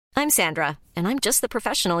I'm Sandra, and I'm just the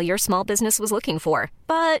professional your small business was looking for.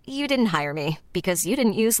 But you didn't hire me because you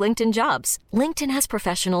didn't use LinkedIn Jobs. LinkedIn has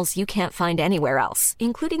professionals you can't find anywhere else,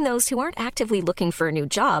 including those who aren't actively looking for a new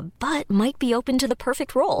job, but might be open to the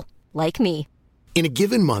perfect role, like me. In a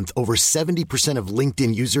given month, over 70% of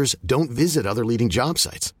LinkedIn users don't visit other leading job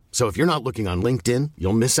sites. So if you're not looking on LinkedIn,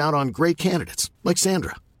 you'll miss out on great candidates like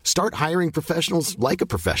Sandra. Start hiring professionals like a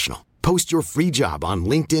professional. Post your free job on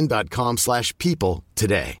linkedin.com/people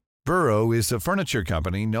today. Burrow is a furniture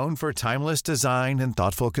company known for timeless design and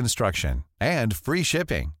thoughtful construction and free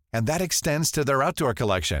shipping, and that extends to their outdoor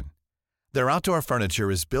collection. Their outdoor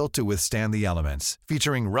furniture is built to withstand the elements,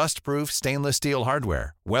 featuring rust-proof stainless steel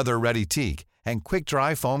hardware, weather-ready teak, and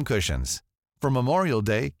quick-dry foam cushions. For Memorial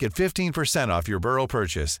Day, get 15% off your Burrow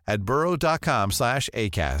purchase at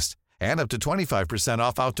burrow.com/acast, and up to 25%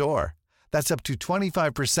 off outdoor. That's up to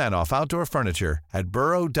 25% off outdoor furniture at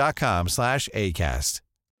burrow.com/acast.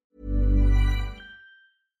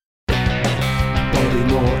 Bobby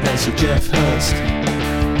Moore and Sir Jeff Hurst,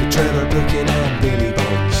 the Trevor Brooking and Billy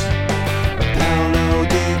Bonds, and Paolo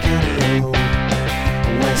Di Canio,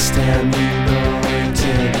 West Ham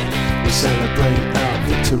United. We celebrate our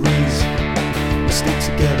victories, we stick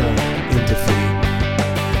together in defeat.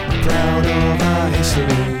 I'm proud of our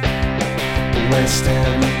history. West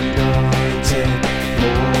Ham United,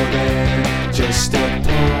 more than just a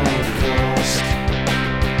podcast.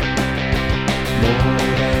 More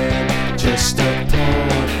than just a podcast.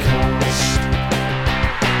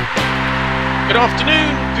 Good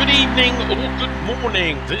afternoon, good evening, or good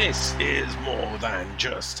morning. This is More Than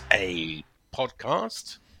Just a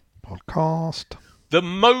Podcast. The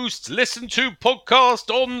most listened to podcast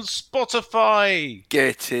on Spotify.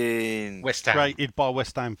 Get in. West Ham. Created by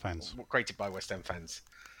West Ham fans. Created by West Ham fans.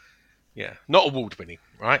 Yeah, not award winning,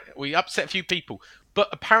 right? We upset a few people. But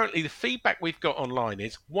apparently the feedback we've got online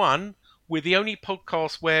is, one, we're the only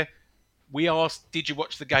podcast where we ask, did you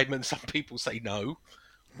watch the game? And some people say no.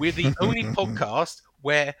 We're the only podcast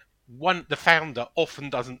where the founder often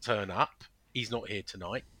doesn't turn up. He's not here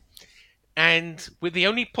tonight. And we're the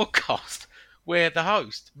only podcast where the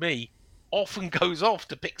host, me, often goes off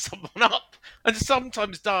to pick someone up and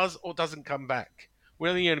sometimes does or doesn't come back.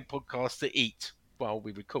 We're the only podcast that eat while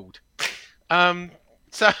we record.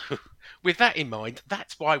 So, with that in mind,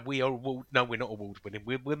 that's why we are we're not award-winning.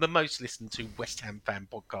 We're the most listened to West Ham fan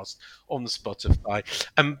podcast on Spotify.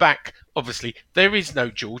 And back, obviously, there is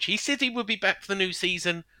no George. He said he would be back for the new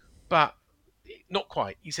season, but not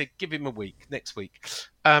quite. He said give him a week, next week.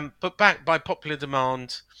 But back by popular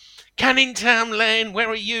demand. Canning Town Lane, where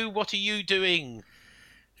are you? What are you doing?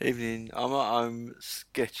 Evening. I'm at home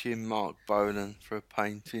sketching Mark Bolan for a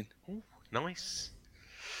painting. Ooh, nice.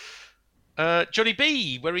 Johnny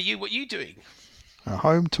B, where are you? What are you doing? At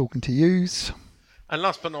home, talking to yous. And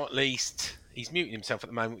last but not least, he's muting himself at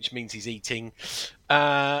the moment, which means he's eating.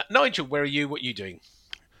 Nigel, where are you? What are you doing?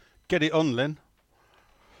 Get it on, Len.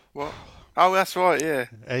 What? Oh, that's right, yeah.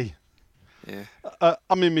 Hey. Yeah.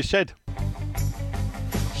 I'm in my shed.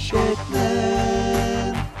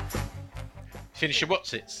 Shedman. Finish your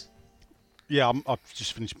whatsits? Yeah, I've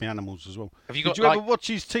just finished my animals as well. Have you got? Did you ever watch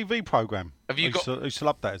his TV program? Have you got? I used to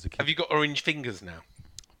love that as a kid. Have you got orange fingers now?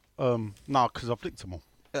 No, because I've licked them all.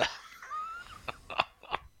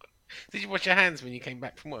 Did you wash your hands when you came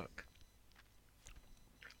back from work?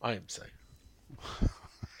 I hope so.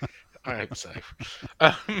 I hope so.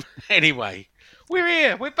 Anyway, we're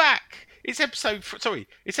here. We're back. It's episode 3,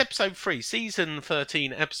 season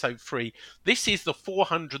 13, episode 3. This is the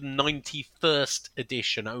 491st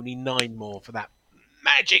edition. Only 9 more for that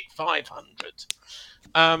magic 500.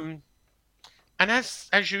 And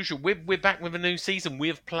as usual, we're back with a new season.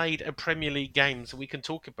 We've played a Premier League game, so we can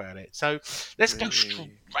talk about it. So let's go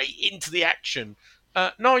straight into the action.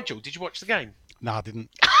 Nigel, did you watch the game? No, I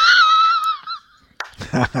didn't.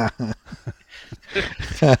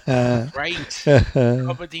 Great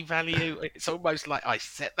comedy value. It's almost like I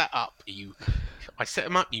set that up. I set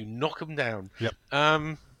them up. You knock them down. Yep.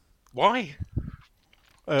 Why?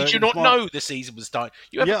 Did you not know the season was starting?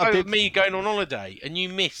 You have with me going on holiday, and you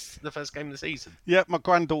missed the first game of the season. Yeah, my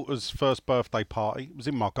granddaughter's first birthday party. It was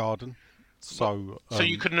in my garden. So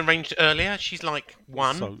you couldn't arrange it earlier? She's like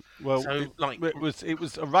 1. It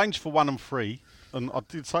was arranged for 1 and 3, and I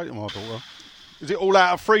did say to my daughter, "Is it all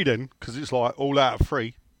out of 3 then?" Because it's like all out of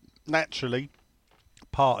 3. Naturally,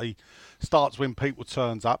 party starts when people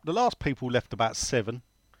turns up. The last people left about 7.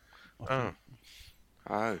 Oh.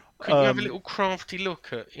 Couldn't you have a little crafty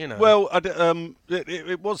look at, Well,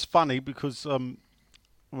 it was funny because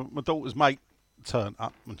my daughter's mate turned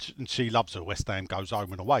up, and she loves her West Ham, goes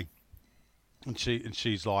home and away. And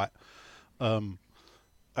she's like,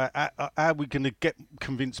 how are we going to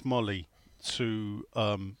convince Molly to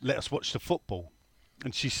let us watch the football?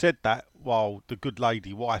 And she said that while the good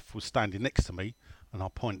lady wife was standing next to me, and I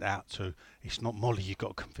point out to, it's not Molly you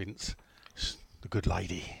got to convince, it's the good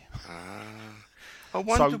lady. I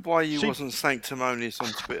wondered why you wasn't sanctimonious on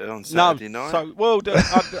Twitter on Saturday night. So well,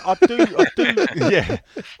 I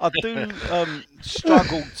do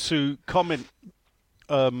struggle to comment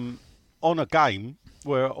on a game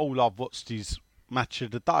where all I've watched is match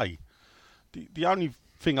of the day. The only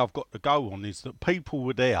thing I've got to go on is that people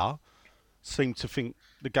were there, seemed to think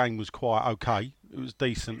the game was quite okay. It was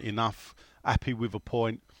decent enough, happy with a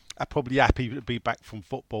point. Probably happy to be back from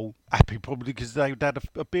football. Happy probably because they'd had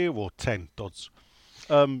a beer or 10 dods.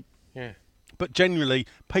 But generally,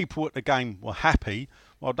 people at the game were happy,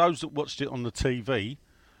 while those that watched it on the TV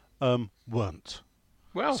weren't.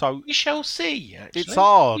 Well, so we shall see, actually. It's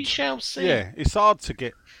hard. We shall see. Yeah, it's hard to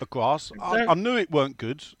get a grasp. I knew it weren't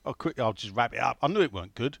good. I'll just wrap it up. I knew it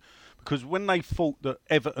weren't good because when they thought that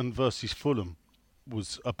Everton versus Fulham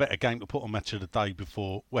was a better game to put on match of the day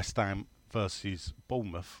before West Ham versus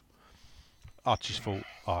Bournemouth, I just thought,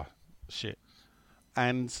 shit.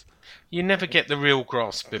 And you never get the real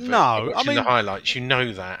grasp of it. No, I mean the highlights. You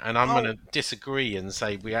know that, and I'm going to disagree and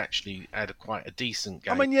say we actually had quite a decent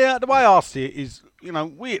game. I mean, yeah, the way I see it is,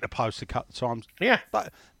 we hit the post a couple of times. Yeah,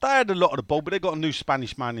 they had a lot of the ball, but they got a new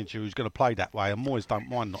Spanish manager who's going to play that way, and Moyes don't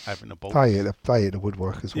mind not having the ball. They hit the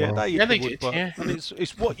woodwork as well. Yeah, they hit the did. woodwork. Yeah. And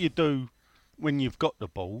it's what you do when you've got the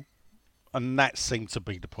ball, and that seemed to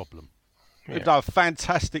be the problem. Yeah. A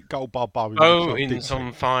fantastic goal by Bowen. Bowen's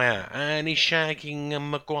on fire, and he's shagging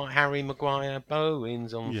Harry Maguire.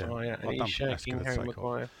 Bowen's on fire, and he's shagging Harry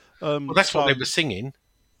Maguire. Well, that's what they were singing.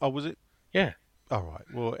 Oh, was it? Yeah. All right.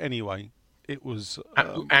 Well, anyway, it was...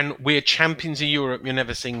 and we're champions of Europe, you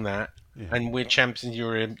never sing that. Yeah. And we're champions of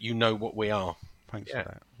Europe, you know what we are. Thanks for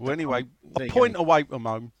that. Well, anyway, a point away from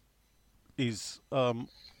home is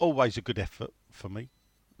always a good effort for me.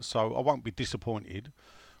 So I won't be disappointed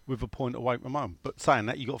with a point away from home. But saying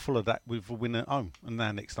that, you've got to follow that with a win at home. And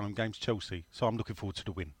now next home game's Chelsea. So I'm looking forward to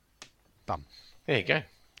the win. Done. There you go.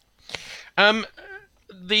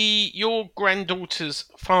 Your granddaughter's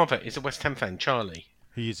father is a West Ham fan, Charlie.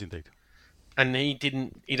 He is indeed. And he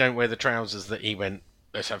don't wear the trousers that he went,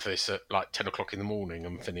 let's have this at like 10 o'clock in the morning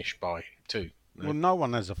and finish by 2. No? Well, no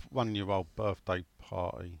one has a 1-year-old birthday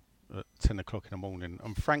party at 10 o'clock in the morning.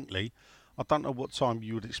 And frankly, I don't know what time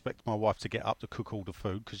you would expect my wife to get up to cook all the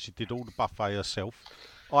food because she did all the buffet herself.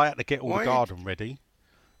 I had to get all the garden ready.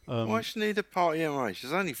 Why does she need a party anyway?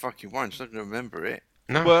 She's only fucking one. She's not going to remember it.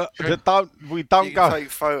 No, well, we don't you go. Take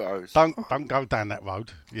photos. Don't go down that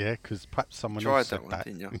road. Yeah, because perhaps someone else said that.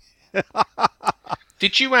 Didn't you?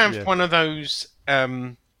 Did you have one of those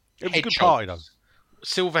it was a good party, though.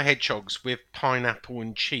 Silver hedgehogs with pineapple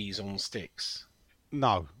and cheese on sticks?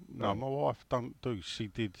 No, my wife don't do. She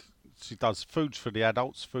does foods for the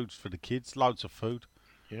adults, foods for the kids, loads of food.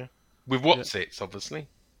 Yeah. With what's-its, obviously.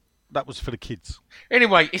 That was for the kids.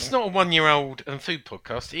 Anyway, it's not a 1-year-old and food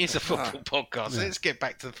podcast. It is a football podcast. Yeah. Let's get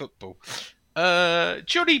back to the football.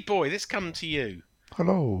 Johnny Boy, let's come to you.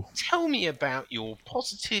 Hello. Tell me about your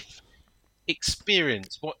positive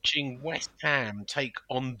experience watching West Ham take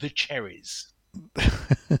on the Cherries.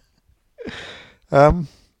 Well,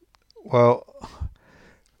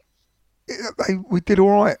 we did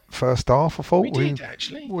all right first half. I thought we did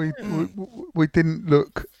actually. We didn't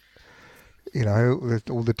look,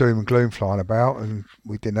 all the doom and gloom flying about, and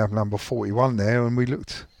we didn't have number 41 there, and we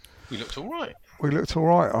looked all right. We looked all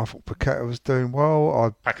right. I thought Paqueta was doing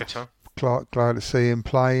well. Paqueta. Glad to see him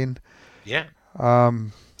playing. Yeah.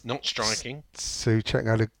 Not striking. Souček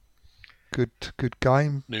had a good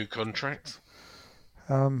game. New contract.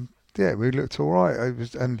 Yeah, we looked all right. It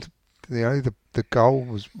was, and the goal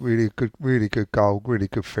was really good goal, really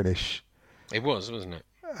good finish. It was, wasn't it?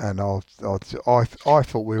 And I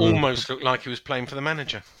thought we were almost looked like he was playing for the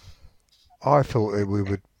manager. I thought that we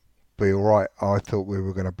would be all right. I thought we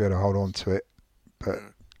were going to be able to hold on to it, but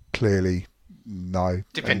clearly no.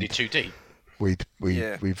 Defended too deep. We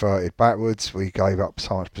reverted backwards. We gave up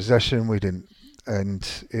so much possession. We didn't, and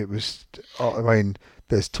it was. I mean,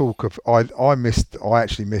 there's talk of I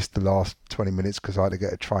actually missed the last 20 minutes because I had to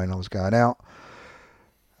get a train. I was going out.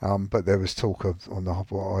 But there was talk of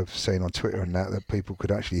what I've seen on Twitter and that people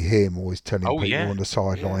could actually hear him always telling people on the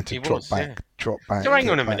sideline to drop back. So hang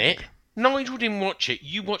on a minute. Nigel didn't watch it.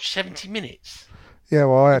 You watched 70 minutes. Yeah,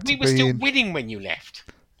 well, I had to be. We were still winning when you left.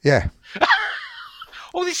 Yeah.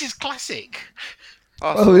 Oh, this is classic.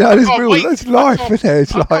 Oh, that is real. That's life, isn't it?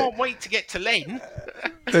 It's I can't wait to get to Len.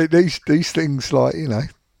 these things,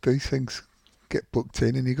 these things get booked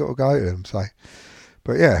in, and you got to go to them. So,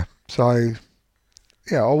 But yeah, so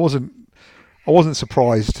yeah, I wasn't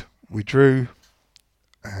surprised we drew,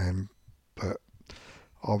 but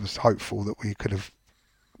I was hopeful that we could have.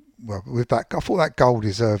 Well, with that, I thought that goal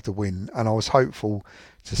deserved a win, and I was hopeful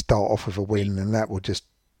to start off with a win, and that would just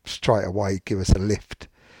straight away give us a lift.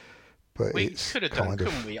 But We it's could have done, kind of,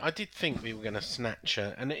 couldn't we? I did think we were going to snatch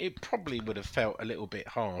her, and it probably would have felt a little bit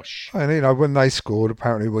harsh. and when they scored,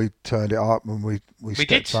 apparently we turned it up and we We stepped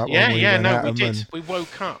did, up yeah, and we yeah, went no, at we them, did. We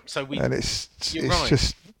woke up, so we. and You're right.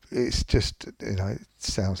 it's just it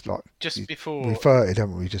sounds like Just before reverted,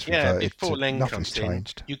 haven't we? Just Yeah, reverted. before To, Len nothing's comes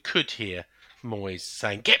changed. in, you could hear Moyes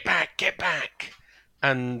saying, "Get back, get back,"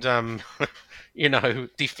 and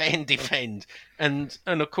defend, and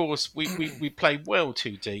of course we played well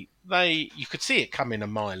too deep. You could see it coming a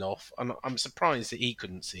mile off, and I'm surprised that he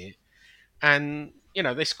couldn't see it. And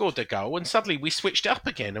they scored the goal, and suddenly we switched up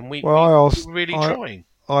again, and we were really trying.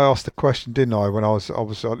 I asked the question, didn't I, when I was at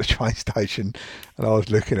the train station, and I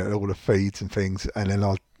was looking at all the feeds and things, and then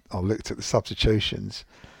I looked at the substitutions,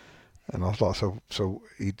 and I was like, so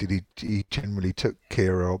he generally took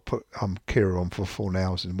Kira or put Kira on for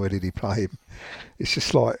Fornals, where did he play him? It's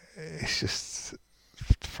just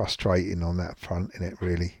frustrating on that front, isn't it?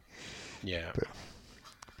 Really. Yeah.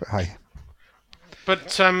 But hey.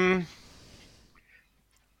 But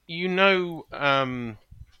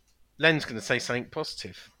Len's going to say something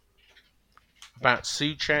positive about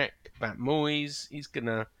Souček, about Moyes. He's going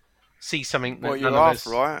to see something that What none you're of after,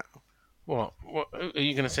 us. right? What are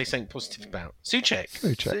you going to say something positive about? Souček.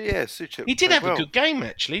 So, yeah, Souček. He did have well. a good game,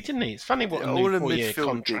 actually, didn't he? It's funny what a all new the 4-year midfield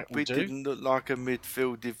contract did. will We do. didn't look like a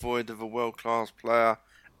midfield devoid of a world-class player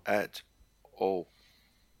at all.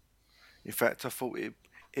 In fact, I thought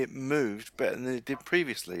it moved better than it did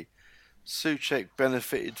previously. Souček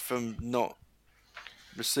benefited from not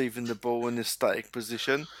receiving the ball in a static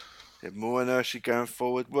position. He had more inertia going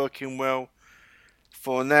forward, working well.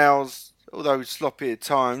 Fornals, although sloppy at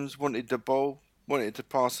times, wanted the ball, wanted to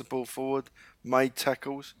pass the ball forward, made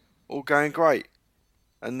tackles, all going great.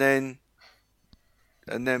 And then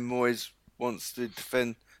Moyes wants to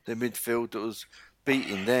defend the midfield that was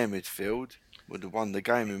beating their midfield, would have won the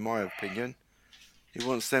game in my opinion. He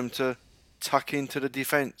wants them to tuck into the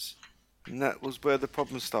defence. And that was where the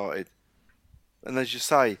problem started. And as you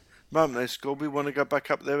say, the moment they score, we want to go back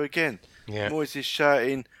up there again. Yeah. Moyes is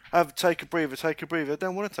shouting, take a breather, take a breather. They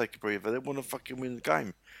don't want to take a breather. They want to fucking win the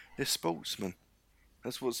game. They're sportsmen.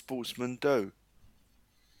 That's what sportsmen do.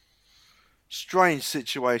 Strange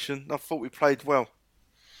situation. I thought we played well.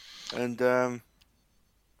 And a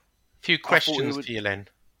few questions for you, Len.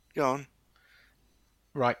 Go on.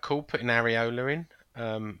 Right, cool. Putting Areola in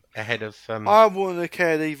ahead of. I wouldn't have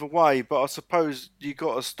cared either way, but I suppose you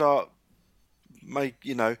got to start.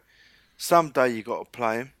 Someday you got to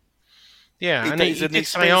play him. Yeah, He and needs he an did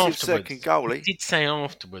say expensive afterwards. second goalie. He did say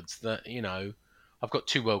afterwards that I've got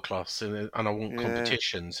 2 world class and I want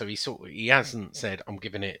competition. So he hasn't said I'm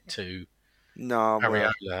giving it to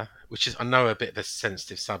Areola, which is I know a bit of a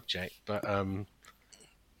sensitive subject, but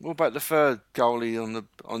what about the third goalie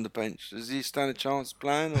on the bench? Does he stand a chance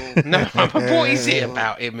playing? Or? No, what is it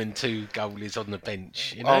about him and 2 goalies on the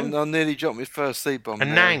bench? I nearly dropped my first C-bomb.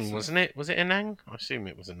 Anang, wasn't it? Was it Anang? I assume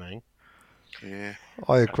it was Anang. Yeah.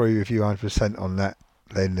 I agree with you 100% on that.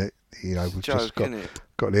 Then that we've just got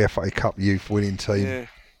the FA Cup youth winning team. Yeah.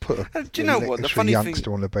 Put do you know what the funny youngster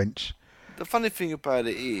thing on the bench? The funny thing about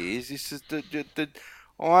it is that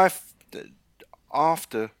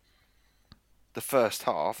after the first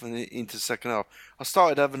half and into the second half, I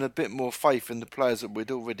started having a bit more faith in the players that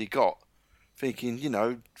we'd already got. Thinking,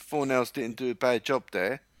 Fornals didn't do a bad job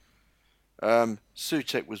there.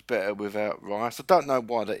 Souček was better without Rice. I don't know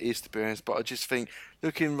why that is, to be honest, but I just think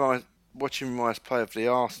watching Rice play for the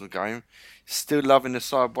Arsenal game, he's still loving the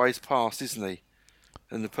sideways pass, isn't he?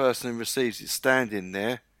 And the person who receives it standing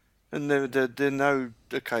there, and they know,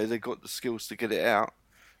 okay, they've got the skills to get it out,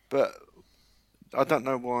 but I don't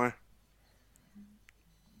know why.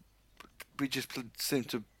 We just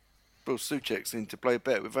Souček seemed to play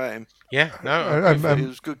better without him. Yeah, no, it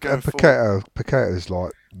was good going forward. Paqueta's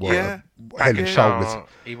like head and Paqueta, shoulders.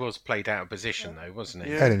 He was played out of position though, wasn't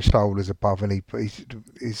he? Yeah. Head and shoulders above, and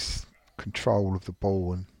his control of the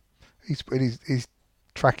ball, and he's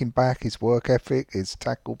tracking back, his work ethic, his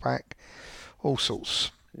tackle back, all sorts.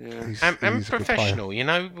 Yeah. And professional,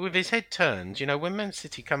 with his head turned. When Man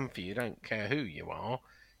City come for you, you don't care who you are.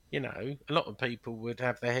 A lot of people would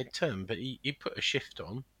have their head turned, but he put a shift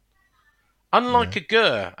on. Unlike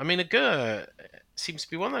Aguerd. I mean, Aguerd seems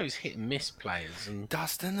to be one of those hit and miss players.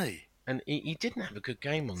 Doesn't he? and he didn't have a good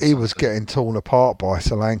game on. He was Sunday. getting torn apart by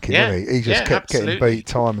Solanke, wasn't he? He just kept absolutely. getting beat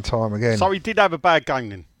time and time again. So he did have a bad game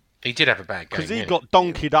then. He did have a bad game Because he got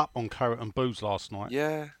donkeyed up on Carrot and Booze last night.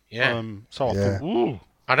 Yeah. So I thought, ooh.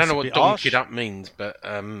 I don't know what harsh. donkeyed up means, but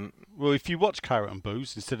well, if you watch Carrot and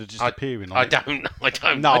Booze instead of just appearing on I it.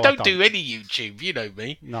 don't. No, I don't do any YouTube. You know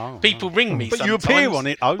me. No. People ring me. But sometimes. you appear on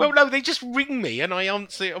it, though. Well, no, they just ring me, and I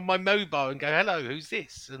answer it on my mobile and go, "Hello, who's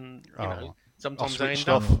this?" And you know, sometimes I end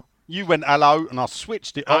up. You went hello, and I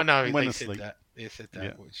switched it up. I know and went they asleep. said that. They said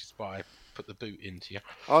that, which is why I put the boot into you.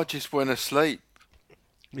 I just went asleep.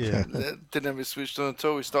 Yeah. Didn't have it switched on at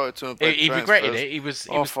all. He started to. He regretted it. He was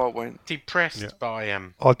depressed by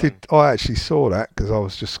I did. I actually saw that because I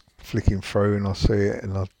was just flicking through and I see it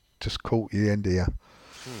and I just caught the end of you.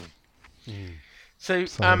 So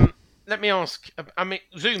let me ask. I mean,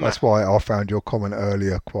 Zuma. That's why I found your comment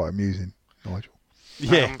earlier quite amusing, Nigel.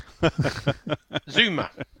 Yeah. Zuma.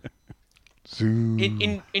 Zoom.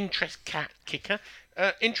 Interest cat kicker.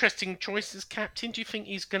 Interesting choice as captain. Do you think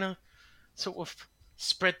he's gonna sort of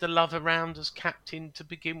spread the love around as captain to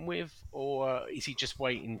begin with, or is he just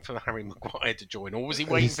waiting for Harry Maguire to join, or was he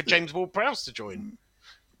waiting for James Ward-Prowse to join?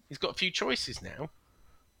 He's got a few choices now.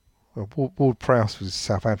 Well, Ward-Prowse was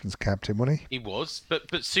Southampton's captain, wasn't he? He was, but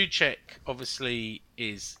Souček obviously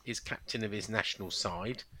is captain of his national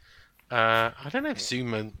side. I don't know if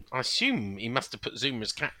Zuma. I assume he must have put Zuma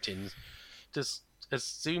as captain. Has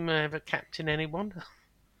Zuma ever captain anyone?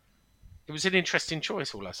 It was an interesting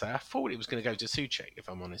choice, all I say. I thought it was going to go to Souček, if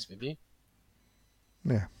I'm honest with you.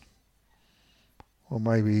 Yeah. Well,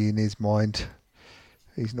 maybe in his mind,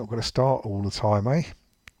 he's not going to start all the time, eh?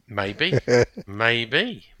 Maybe.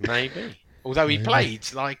 maybe. Although he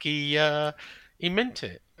played like he meant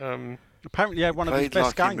it. Apparently, he had one of his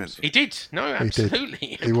best games. He did. No,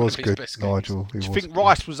 absolutely. He was good, Nigel. Do you think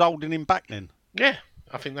Rice was holding him back then? Yeah,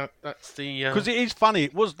 I think that's the... Because it is funny,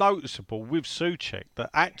 it was noticeable with Souček that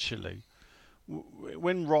actually,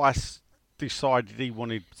 when Rice decided he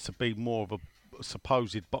wanted to be more of a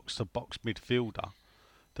supposed box-to-box midfielder,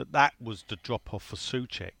 that was the drop-off for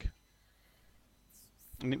Souček.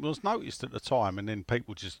 And it was noticed at the time, and then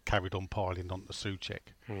people just carried on piling on to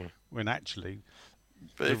Souček. When actually,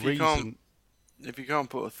 but if you can't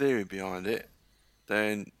put a theory behind it,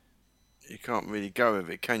 then you can't really go with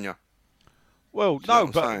it, can you? Well, no,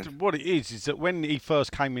 but what it is that when he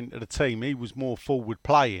first came into the team, he was more forward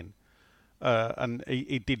playing, and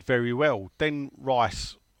he did very well. Then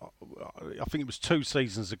Rice, I think it was 2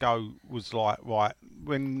 seasons ago, was like, right,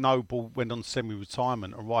 when Noble went on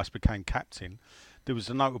semi-retirement and Rice became captain, there was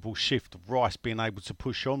a notable shift of Rice being able to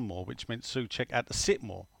push on more, which meant Souček had to sit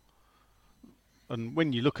more. And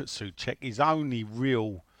when you look at Souček, his only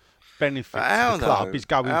real benefit to the club is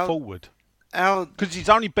going forward. Because his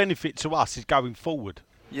only benefit to us is going forward.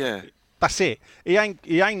 Yeah. That's it. He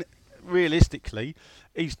ain't realistically,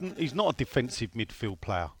 he's not a defensive midfield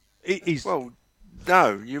player. Well,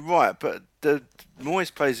 no, you're right, but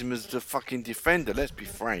Moyes plays him as the fucking defender, let's be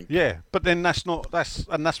frank. Yeah, but then that's what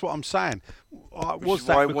I'm saying. Was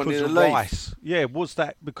that because of Rice? Yeah, was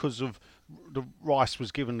that because of the Rice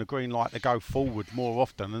was given the green light to go forward more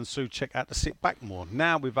often and Souček had to sit back more?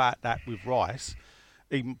 Now without that with Rice,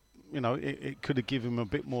 it could have given him a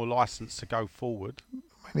bit more licence to go forward.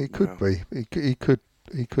 I mean, he could be.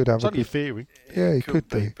 He could have it's only a theory. Yeah, he could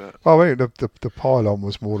be. Well, I mean, the pile-on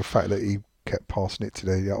was more the fact that he kept passing it to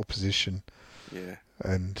the opposition. Yeah.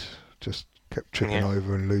 And just kept tripping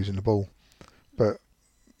over and losing the ball. But,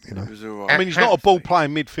 you know. I mean, he's not a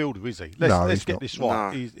ball-playing midfielder, is he? Let's get this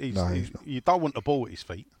right. No. He's not. You don't want the ball at his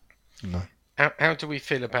feet. No. How do we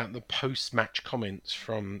feel about the post-match comments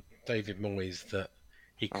from David Moyes that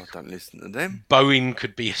I don't listen to them. Bowen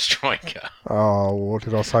could be a striker? Oh, what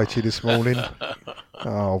did I say to you this morning?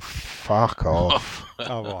 Oh, fuck off.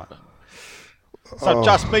 Oh, right. So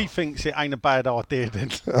just me thinks it ain't a bad idea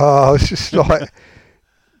then. Oh, it's just like,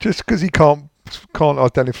 just because he can't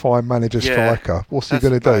identify and manage a striker, what's he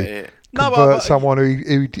going to do? Convert someone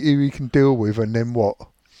who he can deal with, and then what?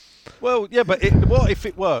 Well, yeah, but what if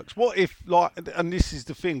it works? What if, and this is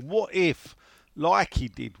the thing, what if, like he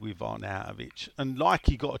did with Arnautovic, and like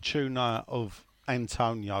he got a tuner of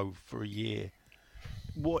Antonio for a year,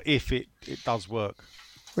 what if it does work?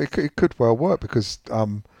 It could well work because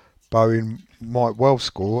Bowen might well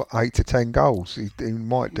score 8 to 10 goals. He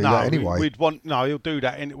might do that anyway. He'll do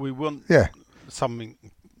that, and we want something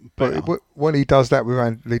better. But when he does that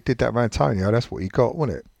he did that with Antonio, that's what he got,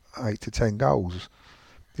 wasn't it? 8 to 10 goals.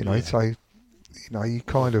 So you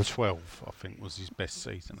kind of 12, I think, was his best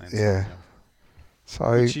season. Antonio. Yeah.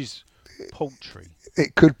 So which is paltry.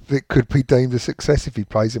 It could be deemed a success if he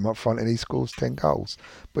plays him up front and he scores 10 goals.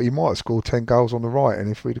 But he might have scored 10 goals on the right,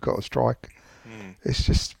 and if we'd have got a strike, it's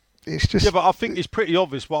just. Yeah, but I think it's pretty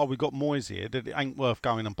obvious while we got Moyes here that it ain't worth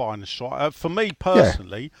going and buying a striker. For me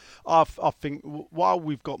personally, I think while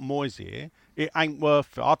we've got Moyes here, it ain't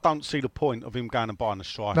worth it. I don't see the point of him going and buying a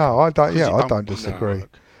striker. No, I don't. Yeah, I don't disagree.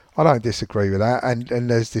 I don't disagree with that.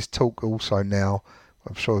 And there's this talk also now.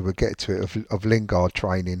 I'm sure we'll get to it of Lingard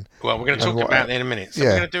training. Well, we're going to talk about that in a minute. So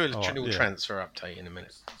we're going to do a little transfer update in a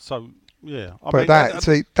minute. So yeah,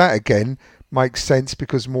 that again makes sense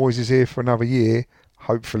because Moyes is here for another year.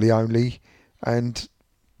 Hopefully only, and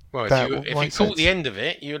well, if you caught the end of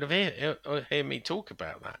it, you would have heard me talk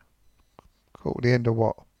about that. Caught the end of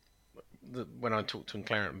what? When I talked to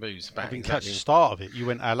Claret and Booze about. I didn't catch the start of it. You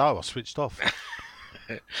went hello. I switched off.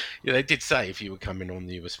 Yeah, they did say if you were coming on,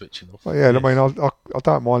 you were switching off. Well, yeah, I mean, I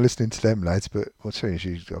don't mind listening to them lads, but as soon as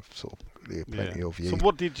I've sort of hear plenty of you. So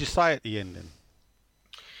what did you say at the end then?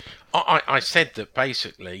 I said that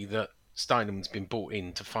basically that Steinemann's been brought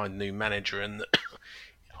in to find a new manager, and that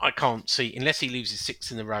I can't see, unless he loses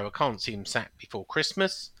 6 in a row, I can't see him sacked before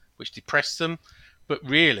Christmas, which depressed them. But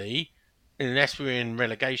really, unless we're in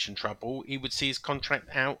relegation trouble, he would see his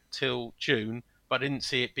contract out till June, but I didn't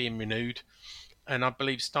see it being renewed. And I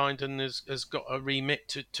believe Steindl has got a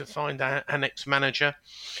remit to find our next manager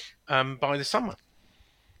by the summer.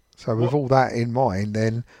 So with all that in mind,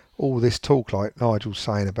 then all this talk like Nigel's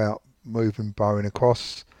saying about moving Bowen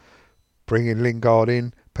across, bringing Lingard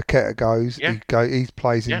in, Paqueta goes, he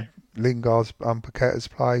plays in Lingard's Paqueta's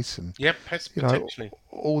place, and potentially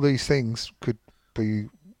all these things could be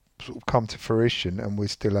sort of come to fruition, and we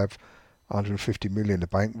still have 150 million in the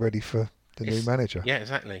bank ready for the new manager. Yeah,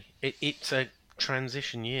 exactly. It's a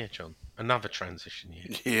transition year, John. Another transition year.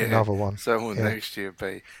 Yeah, another one. So will next year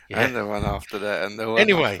be, and the one after that, and the one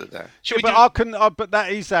after that. But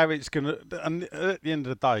that is how it's gonna. And at the end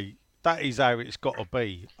of the day, that is how it's got to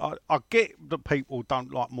be. I get that people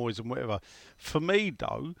don't like Moyes and whatever. For me,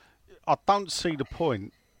 though, I don't see the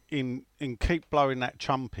point in keep blowing that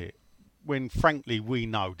trumpet when, frankly, we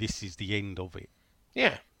know this is the end of it.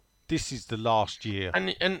 Yeah. This is the last year.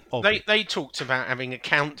 And they talked about having a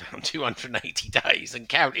countdown 280 days and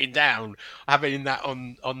counting down, having that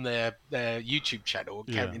on their YouTube channel,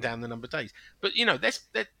 counting down the number of days. But,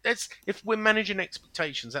 that's if we're managing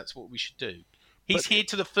expectations, that's what we should do. He's here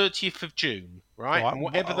to the 30th of June, right? And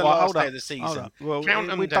whatever the last day of the season, well, count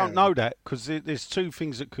them we down. don't know that because there's two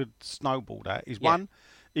things that could snowball that. One,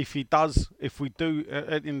 if we do,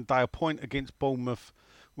 at the end of the day, a point against Bournemouth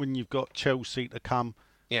when you've got Chelsea to come,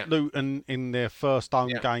 Luton in their first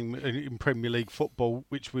home game in Premier League football,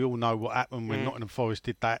 which we all know what happened when Nottingham Forest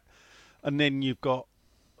did that. And then you've got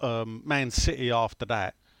Man City after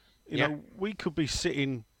that. You know, we could be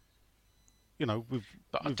sitting... with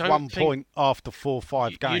 1 point after 4 or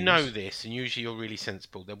 5 games. You know this, and usually you're really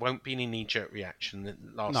sensible. There won't be any knee-jerk reaction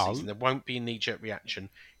last season. There won't be a knee-jerk reaction.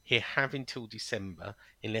 He'll have until December,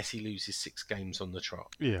 unless he loses 6 games on the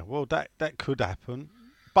trot. Yeah, well, that could happen.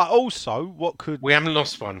 But also, what could... We haven't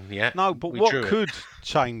lost one yet. No, but what could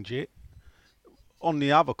change it, on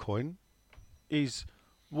the other coin, is...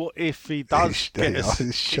 What if he does get us...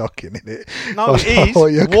 It's shocking, isn't it? No, it is.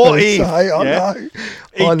 What if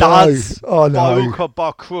he does, by hook or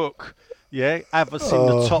by crook, have us in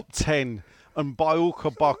the top 10, and by hook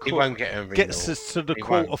or by crook gets us to the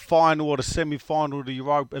quarter-final or the semi-final of the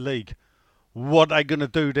Europa League? What are they going to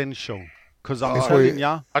do then, Sean? Because I'm telling you...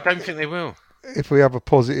 I don't think they will. If we have a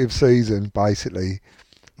positive season, basically...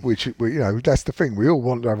 Which that's the thing. We all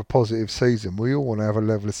want to have a positive season. We all want to have a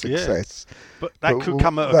level of success. But that could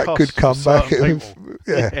come at a cost. That could come back.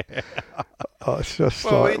 It's just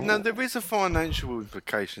there is a financial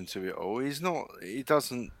implication to it all. He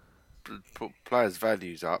doesn't put players'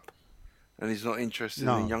 values up, and he's not interested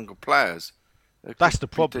in younger players. That's the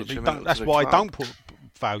problem. That's why I don't put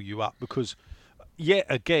value up, because yet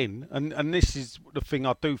again, and this is the thing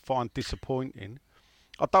I do find disappointing.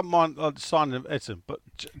 I don't mind signing of Edson, but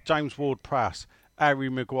James Ward-Prowse, Harry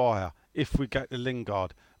Maguire, if we get the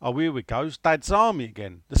Lingard, here we go, Dad's Army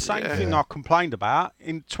again. The same thing I complained about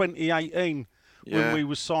in 2018 when we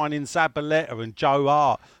were signing Zabaleta and Joe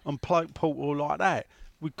Hart and Portal like that.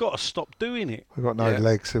 We've got to stop doing it. We've got no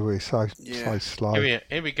legs, have we? So slow.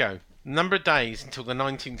 Here we go. Number of days until the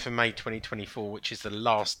 19th of May 2024, which is the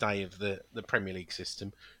last day of the Premier League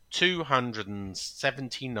system,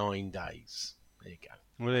 279 days. There you go.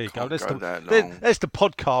 Well, there you go. There's the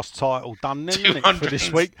podcast title done, then, isn't it, for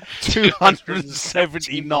this week?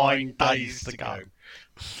 279 days to go.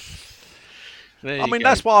 I mean,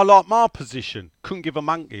 that's why I like my position. Couldn't give a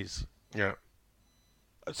monkeys. Yeah.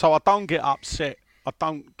 So I don't get upset. I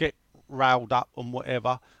don't get riled up and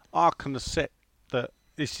whatever. I can accept that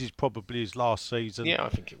this is probably his last season. Yeah, I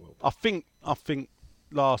think it will. I think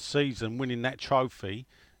last season winning that trophy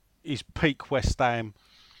is peak West Ham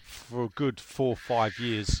for a good 4 or 5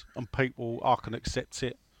 years, and I can accept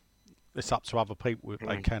it. It's up to other people if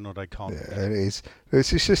they can or they can't. Yeah, it is.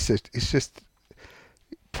 It's just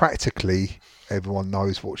practically everyone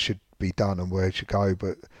knows what should be done and where it should go,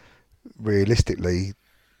 but realistically,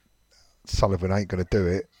 Sullivan ain't going to do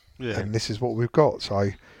it, and this is what we've got. So,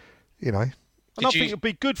 you know, and I think it'd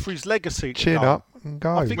be good for his legacy to chin go. up and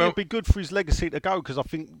go. I think it'd be good for his legacy to go, because I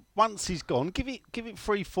think once he's gone, give it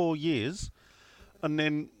 3-4 years, and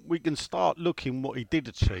then we can start looking what he did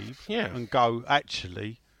achieve, and go,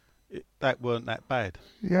 actually, that weren't that bad.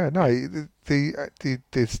 Yeah, no,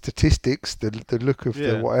 the statistics, the look of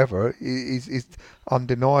the whatever is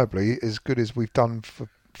undeniably as good as we've done for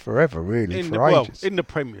forever, really, ages. Well, in the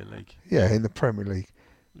Premier League. Yeah, in the Premier League.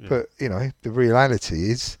 Yeah. But, you know, the reality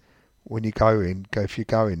is, when you if you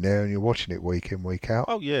go in there and you're watching it week in, week out.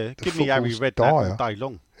 Oh, yeah. Give me Harry Redknapp all day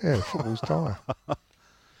long. Yeah, the football's dire.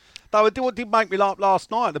 Though what did make me laugh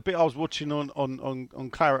last night, the bit I was watching on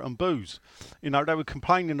Claret and Booze, you know, they were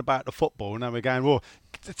complaining about the football, and they were going, well,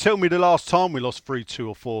 tell me the last time we lost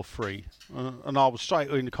 3-2 or 4-3. And I was straight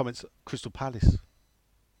in the comments, Crystal Palace.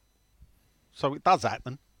 So it does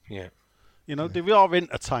happen. Yeah. You know, we are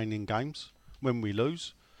entertaining games when we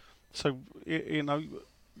lose. So, you know,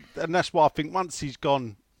 and that's why I think once he's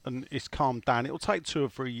gone and it's calmed down, it'll take 2 or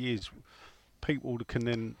 3 years. People can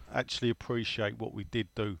then actually appreciate what we did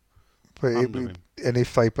do. But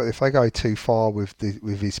if they go too far with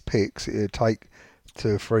his picks, it'll take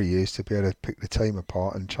 2 or 3 years to be able to pick the team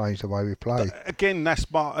apart and change the way we play. But again, that's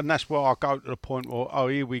where I go to the point where,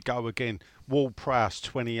 here we go again. Ward-Prowse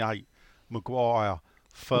 28, Maguire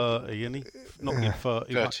 30, and he not in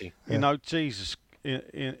 30. You know, Jesus.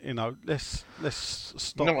 You know, let's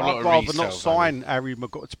stop. I'd rather not sign Harry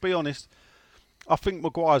Maguire. To be honest, I think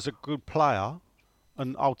Maguire's a good player,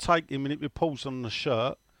 and I'll take him. And if it pulls on the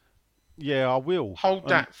shirt, yeah, I will. Hold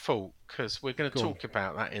that thought, because we're going to talk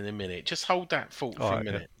about that in a minute. Just hold that thought for a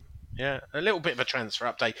minute. Yeah, a little bit of a transfer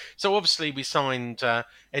update. So obviously we signed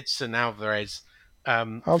Edson Alvarez.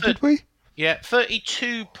 Did we? Yeah,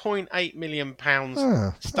 £32.8 million.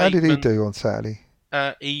 How did he do on Saturday?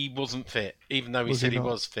 He wasn't fit, even though he said he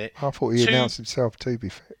was fit. I thought he announced himself to be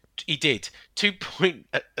fit. He did.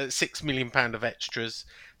 £2.6 million of extras.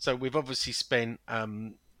 So we've obviously spent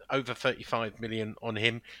over 35 million on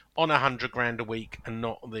him on $100,000 a week, and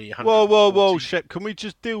not the 100. Whoa, Shep! Can we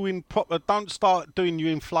just deal in proper? Don't start doing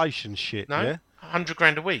your inflation shit. No, yeah?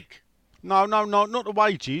 $100,000 a week. No, not the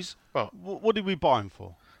wages. What did we buy him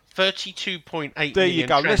for? 32.8 million. There you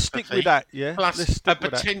go. Let's stick with that, yeah. Plus a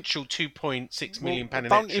potential 2.6 million pound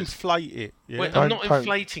in extras. Don't inflate it. Yeah? Well, I'm not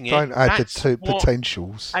inflating it. Don't add the two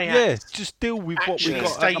potentials. Yeah, just deal with what we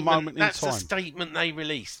got at the moment in time. That's a statement they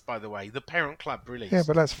released, by the way. The parent club released. Yeah,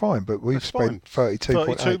 but that's fine. But we've spent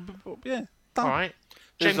 32.8. Yeah, done. All right.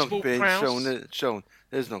 James Ward-Prowse. Sean,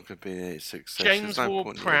 there's not going to be any success. James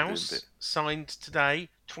Ward-Prowse signed today,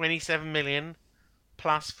 27 million.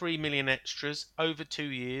 Plus 3 million extras over 2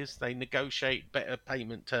 years. They negotiate better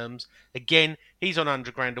payment terms. Again, he's on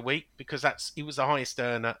 £100,000 a week because he was the highest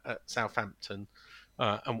earner at Southampton,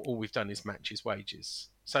 and all we've done is match his wages.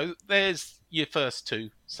 So there's your first 2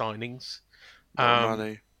 signings.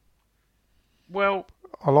 Money. Well,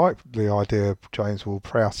 I like the idea of James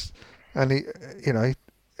Ward-Prowse, and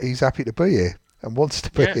he's happy to be here and wants to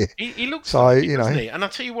be here. He looks so, like it, doesn't he? And I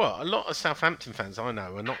tell you what, a lot of Southampton fans I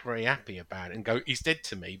know are not very happy about it and go, he's dead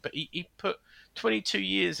to me. But he put 22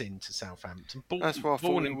 years into Southampton. That's why I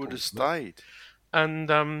thought he would have stayed. And,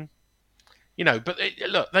 but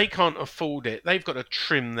look, they can't afford it. They've got to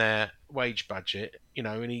trim their wage budget,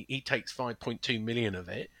 and he takes 5.2 million of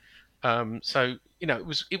it. So, it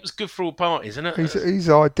was good for all parties, isn't it? He's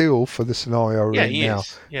ideal for the scenario we're in now.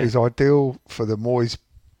 Yeah. He's ideal for the Moyes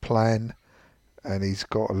plan. And he's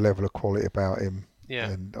got a level of quality about him. Yeah.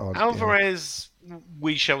 And Alvarez,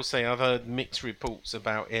 we shall say, I've heard mixed reports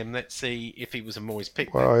about him. Let's see if he was a Moyes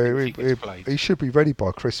pick. Well, he should be ready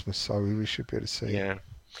by Christmas, so we should be able to see. Yeah.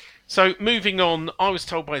 So moving on, I was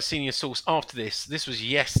told by a senior source after this was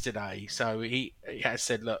yesterday. So he has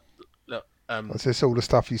said, look. Is this all the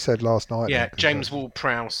stuff you said last night? Yeah, James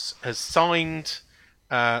Ward-Prowse has signed.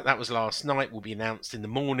 That was last night, will be announced in the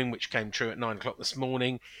morning, which came true at 9 o'clock this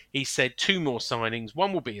morning. He said 2 more signings.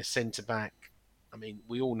 One will be a centre-back. I mean,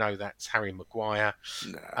 we all know that's Harry Maguire.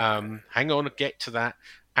 No. Hang on, I'll get to that.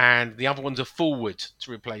 And the other one's a forward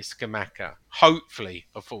to replace Scamacca. Hopefully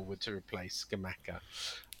a forward to replace Scamacca.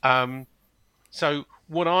 So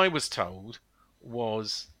what I was told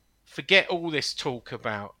was, forget all this talk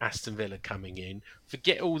about Aston Villa coming in,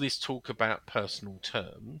 forget all this talk about personal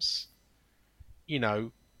terms. You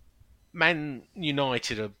know, Man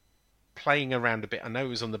United are playing around a bit. I know he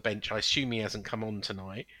was on the bench. I assume he hasn't come on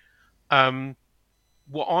tonight.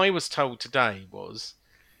 What I was told today was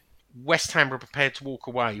West Ham are prepared to walk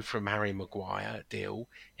away from Harry Maguire deal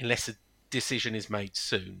unless a decision is made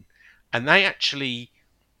soon. And they actually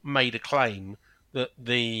made a claim that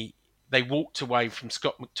they walked away from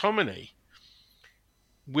Scott McTominay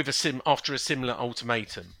with after a similar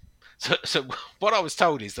ultimatum. So what I was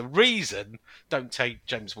told is the reason, don't take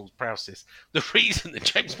James Ward-Prowse this, the reason that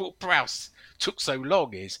James Ward-Prowse took so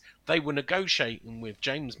long is they were negotiating with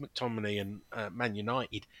James McTominay and Man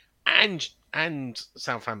United and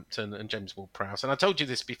Southampton and James Ward-Prowse. And I told you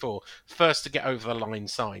this before, first to get over the line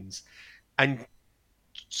signs. And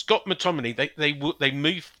Scott McTominay, they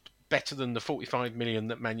moved better than the 45 million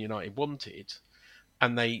that Man United wanted.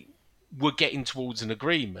 And they were getting towards an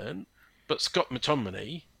agreement. But Scott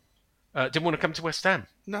McTominay didn't want to come to West Ham.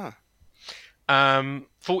 No.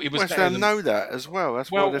 Thought it was West Ham know that as well.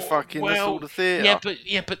 That's why they're fucking that's all the theatre.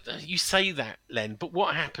 Yeah, but you say that, Len. But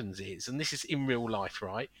what happens is, and this is in real life,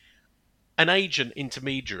 right? An agent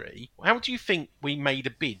intermediary. How do you think we made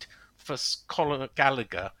a bid for Conor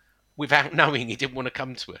Gallagher without knowing he didn't want to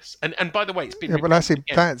come to us? And by the way, it's been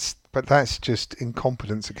but that's just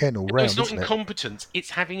incompetence again all round. It's not incompetence. It's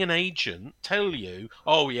having an agent tell you,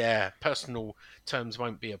 oh yeah, personal terms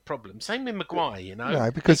won't be a problem. Same with Maguire, you know.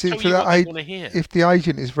 No, because if the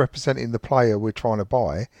agent is representing the player we're trying to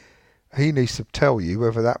buy, he needs to tell you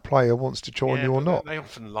whether that player wants to join you or not. They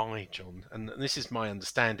often lie, John, and this is my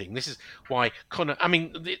understanding. This is why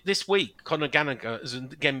this week Conor Gallagher has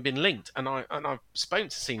again been linked, and I've spoken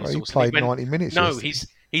to senior sources. He played 90 minutes. No,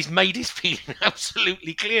 he's made his feeling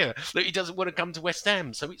absolutely clear that he doesn't want to come to West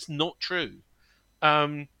Ham, so it's not true.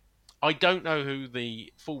 I don't know who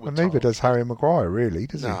the forward. And neither does Harry Maguire, really,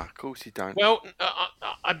 does he? No, of course he don't. Well,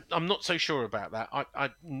 I'm not so sure about that. I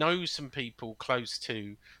know some people close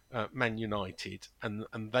to Man United, and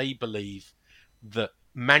they believe that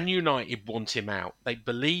Man United want him out. They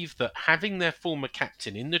believe that having their former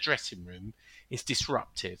captain in the dressing room is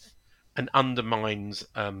disruptive and undermines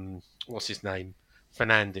what's his name,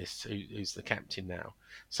 Fernandes, who's the captain now.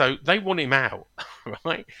 So they want him out,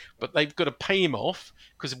 right? But they've got to pay him off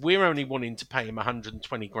because we're only wanting to pay him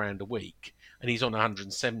 120 grand a week and he's on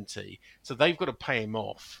 170. So they've got to pay him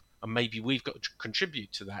off. And maybe we've got to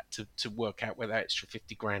contribute to that to work out where that extra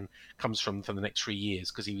 50 grand comes from for the next 3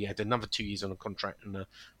 years, because he had another 2 years on a contract and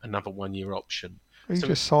another 1 year option. He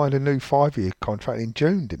just signed a new 5-year contract in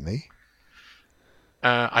June, didn't he?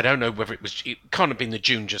 I don't know whether it can't have been the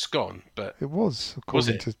June just gone, but it was.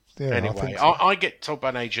 According to anyway, I think so. I get told by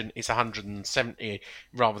an agent it's 170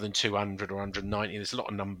 rather than 200 or 190. There's a lot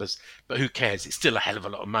of numbers, but who cares? It's still a hell of a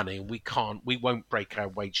lot of money, and we won't break our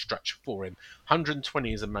wage structure for him.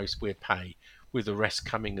 120 is the most we'll pay, with the rest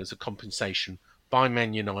coming as a compensation by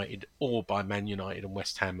Man United or by Man United and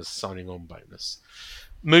West Ham as a signing on bonus.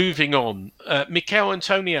 Moving on, Mikel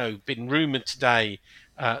Antonio been rumoured today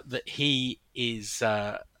that he is.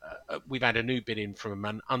 We've had a new bid in from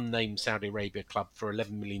an unnamed Saudi Arabia club for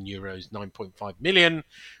 11 million euros, 9.5 million.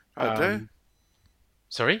 That'll do.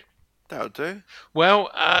 Sorry? That'll do.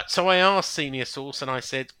 Well, so I asked senior source and I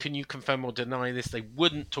said, can you confirm or deny this? They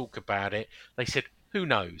wouldn't talk about it. They said, who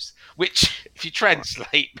knows? Which, if you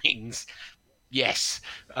translate, means yes,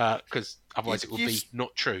 because otherwise it would be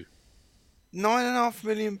not true. £9.5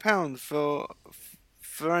 million for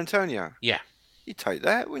Antonio? Yeah. You'd take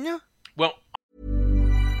that, wouldn't you? Well,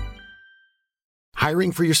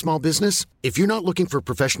 Hiring for your small business? If you're not looking for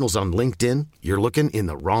professionals on LinkedIn, you're looking in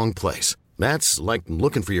the wrong place. That's like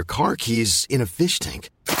looking for your car keys in a fish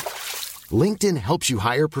tank. LinkedIn helps you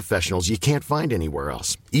hire professionals you can't find anywhere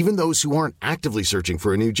else, even those who aren't actively searching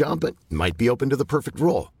for a new job but might be open to the perfect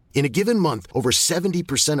role. In a given month, over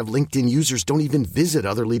 70% of LinkedIn users don't even visit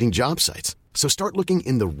other leading job sites. So start looking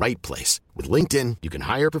in the right place. With LinkedIn, you can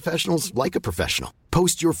hire professionals like a professional.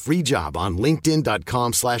 Post your free job on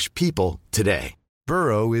linkedin.com/people today.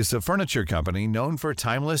 Burrow is a furniture company known for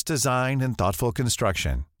timeless design and thoughtful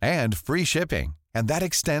construction and free shipping, and that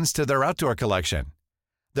extends to their outdoor collection.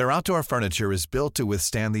 Their outdoor furniture is built to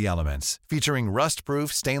withstand the elements, featuring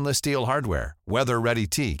rust-proof stainless steel hardware, weather-ready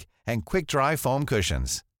teak, and quick-dry foam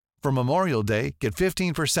cushions. For Memorial Day, get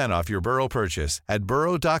 15% off your Burrow purchase at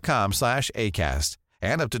burrow.com/ACAST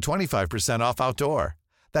and up to 25% off outdoor.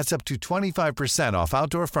 That's up to 25% off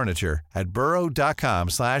outdoor furniture at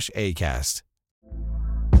burrow.com/ACAST.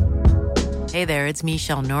 Hey there, it's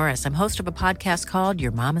Michelle Norris. I'm host of a podcast called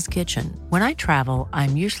Your Mama's Kitchen. When I travel,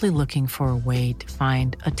 I'm usually looking for a way to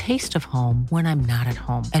find a taste of home when I'm not at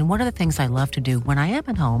home. And one of the things I love to do when I am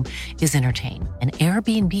at home is entertain. And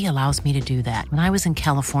Airbnb allows me to do that. When I was in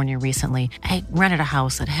California recently, I rented a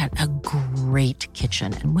house that had a great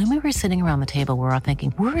kitchen. And when we were sitting around the table, we were all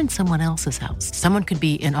thinking, we're in someone else's house. Someone could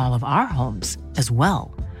be in all of our homes as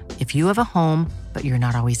well. If you have a home, but you're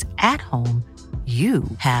not always at home, you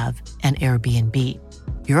have an Airbnb.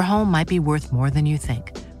 Your home might be worth more than you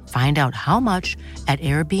think. Find out how much at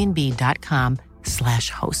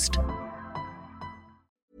airbnb.com/host.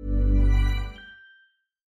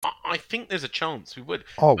 I think there's a chance we would.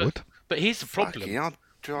 I would. But here's the problem. Fucking hell,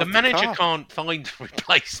 drive The the manager car. can't find a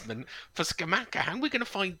replacement for Scamacca. How are we going to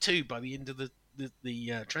find two by the end of the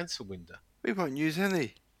transfer window? We won't use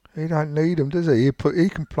any. He don't need them, does he? He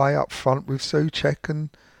can play up front with Souček and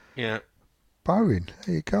Yeah. Bowen.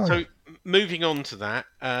 There you go. So, moving on to that,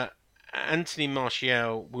 Anthony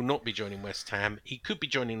Martial will not be joining West Ham. He could be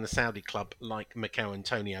joining the Saudi club like Mikel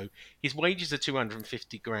Antonio. His wages are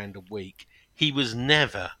 250 grand a week. He was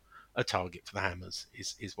never a target for the Hammers,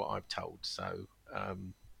 is what I'm told. So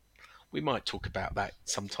we might talk about that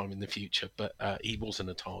sometime in the future, but he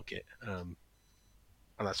wasn't a target. And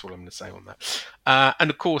that's all I'm going to say on that.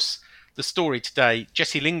 And of course, the story today,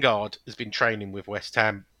 Jesse Lingard has been training with West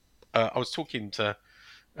Ham. I was talking to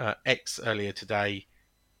X earlier today,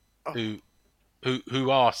 who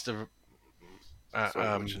asked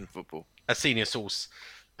Football. a senior source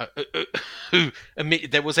who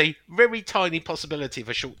admitted there was a very tiny possibility of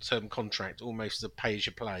a short-term contract, almost as a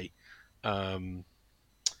pay-as-you-play. And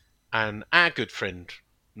our good friend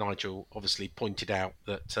Nigel obviously pointed out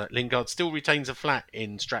that Lingard still retains a flat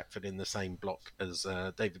in Stratford in the same block as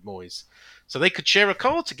David Moyes, so they could share a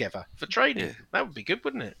car together for training. Yeah. That would be good,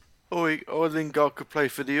 wouldn't it? Or Lingard could play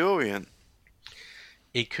for the Orient.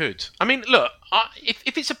 He could. I mean, look,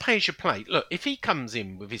 if it's a pay-as-you-play, look, if he comes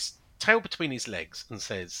in with his tail between his legs and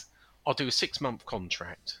says, I'll do a 6-month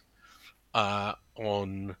contract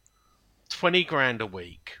on 20 grand a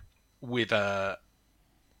week with a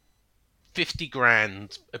 50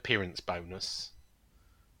 grand appearance bonus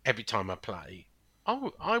every time I play,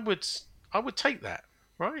 I would take that,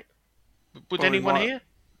 right? Would Well, anyone might- here?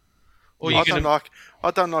 Or I don't like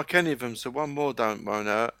won't hurt. So one more won't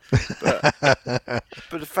hurt. But,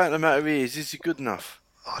 but the fact of the matter is he good enough?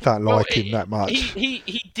 I don't like him that much.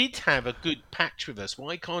 He did have a good patch with us.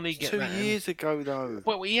 Why can't he get 2 that? years ago, though.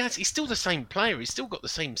 Well, he's still the same player. He's still got the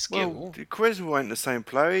same skill. Well, Creswell ain't the same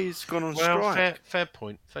player. He's gone on strike. Fair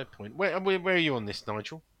point. Where are you on this,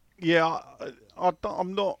 Nigel? Yeah,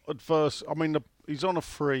 I'm not adverse. I mean, he's on a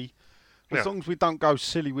free. As long as we don't go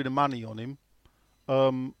silly with the money on him,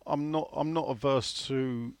 I'm not averse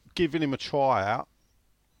to giving him a tryout.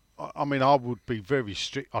 I mean, I would be very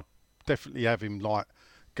strict. I'd definitely have him go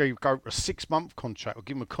for a 6-month contract or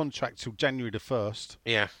give him a contract till January the 1st.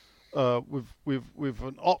 Yeah. With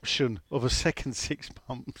an option of a second 6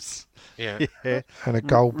 months. Yeah. Yeah. And a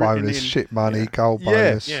goal bonus, shit money, goal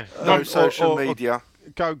bonus. Yeah. No social media.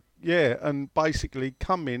 And basically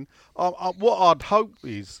come in. What I'd hope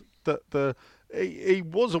is that he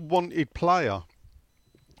was a wanted player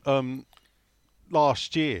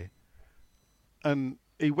last year, and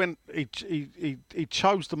he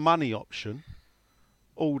chose the money option.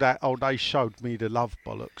 All they showed me the love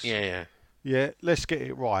bollocks. Yeah. Let's get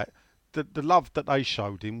it right. The love that they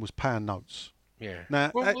showed him was pound notes. Yeah. Now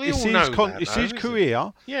we it's all know it's his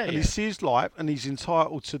career, and it's his life, and he's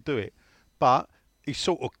entitled to do it. But he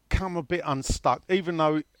sort of come a bit unstuck, even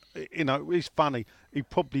though it's funny. He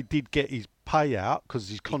probably did get his payout because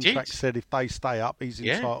his contract said if they stay up, he's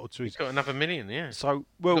entitled to his. He's got another million. Yeah. So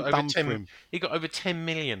well done for him. He got over 10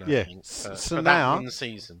 million. I think. So for now, that one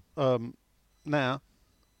season. Now,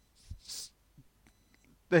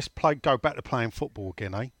 let's go back to playing football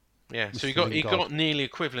again, eh? Yeah, so Mr. he Lingard. got nearly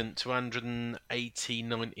equivalent to 180,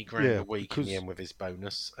 90 grand a week in the end with his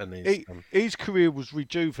bonus and his career was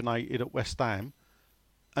rejuvenated at West Ham,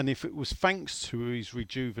 and if it was thanks to his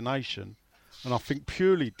rejuvenation, and I think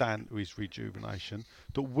purely down to his rejuvenation,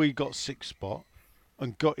 that we got 6th spot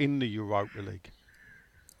and got in the Europa League.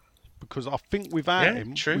 Because I think without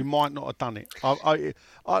him, we might not have done it.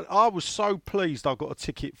 I was so pleased I got a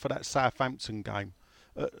ticket for that Southampton game,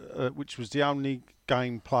 which was the only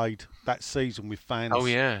game played that season with fans. Oh,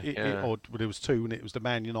 yeah. Or there was 2, and it was the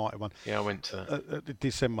Man United one. Yeah, I went to that.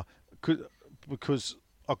 December. Because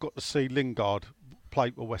I got to see Lingard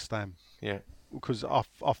play for West Ham. Yeah. Because I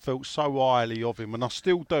felt so highly of him, and I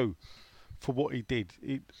still do, for what he did.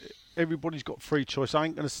 Everybody's got free choice. I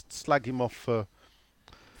ain't going to slag him off for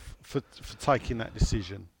taking that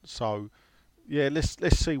decision. So, yeah, let's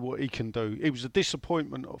see what he can do. He was a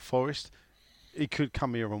disappointment at Forest. He could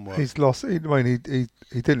come here and work. He's lost. I mean,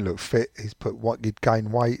 he didn't look fit. He'd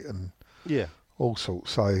gained weight and all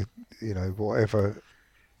sorts. So whatever,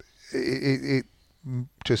 it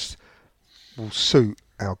just will suit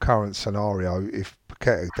our current scenario. If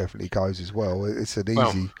Paqueta definitely goes as well, it's an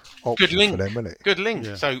easy option for them, isn't it? Good link.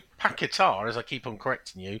 Yeah. So Paquetá, as I keep on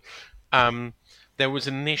correcting you, there was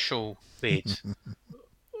an initial bid.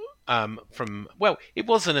 It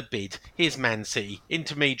wasn't a bid. Here's Man City,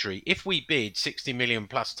 intermediary. If we bid 60 million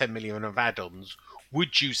plus 10 million of add-ons,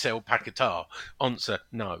 would you sell Paquetá? Answer,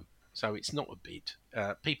 no. So it's not a bid.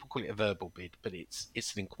 People call it a verbal bid, but it's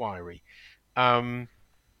an inquiry.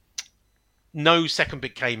 No second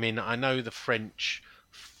bid came in. I know the French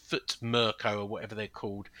Foot Merco, or whatever they're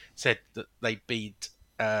called, said that they bid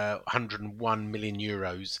 101 million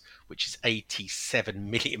euros, which is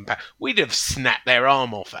 87 million pounds. We'd have snapped their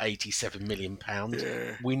arm off at 87 million pounds.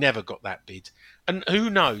 Yeah. We never got that bid. And who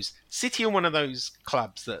knows? City are one of those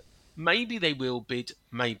clubs that maybe they will bid,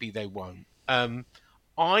 maybe they won't.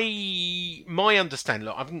 My understanding,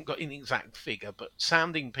 look, I haven't got an exact figure, but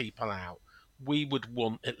sounding people out, we would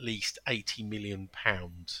want at least 80 million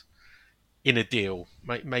pounds in a deal.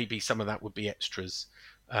 Maybe some of that would be extras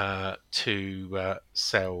to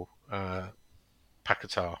sell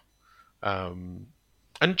Paquetá. And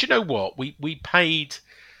do you know what? We paid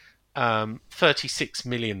 36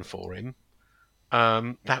 million for him.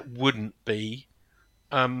 That wouldn't be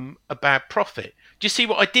a bad profit. Do you see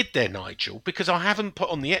what I did there, Nigel? Because I haven't put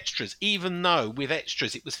on the extras, even though with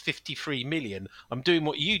extras it was 53 million. I'm doing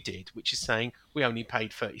what you did, which is saying we only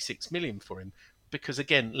paid 36 million for him. Because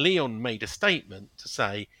again, Leon made a statement to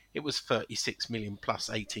say it was 36 million plus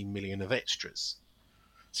 18 million of extras.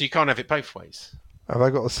 So you can't have it both ways. Have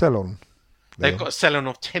they got a sell on? They've got a sell on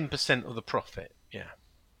of 10% of the profit. Yeah.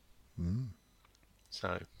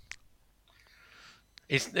 So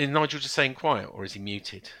is Nigel just saying quiet, or is he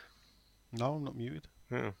muted? No, I'm not muted.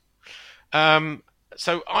 Oh.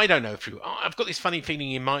 So I don't know if I've got this funny feeling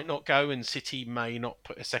he might not go, and City may not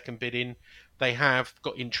put a second bid in. They have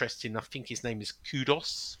got interest in, I think his name is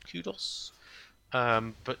Kudos,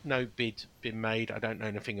 but no bid been made. I don't know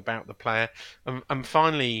anything about the player. And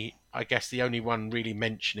finally, I guess the only one really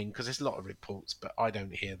mentioning, because there's a lot of reports, but I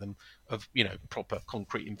don't hear them, of proper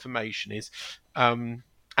concrete information, is Aaron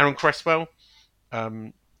Cresswell.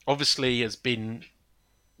 Obviously has been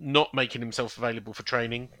not making himself available for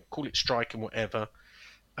training. Call it strike and whatever.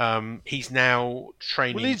 He's now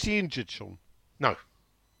training. Well, is he injured, Sean? No.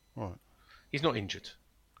 Right. He's not injured.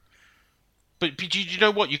 But do you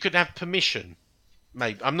know what? You could have permission.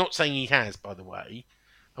 Maybe. I'm not saying he has, by the way.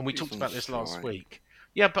 And we talked about this last week.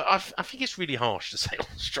 Yeah, but I think it's really harsh to say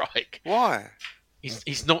on strike. Why?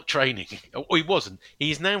 He's not training. Or he wasn't.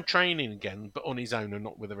 He's now training again, but on his own and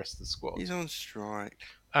not with the rest of the squad. He's on strike.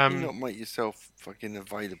 You not make yourself fucking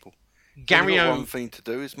available. Gary one thing to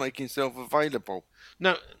do is make himself available.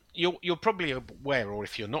 No, you're probably aware, or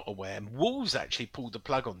if you're not aware, Wolves actually pulled the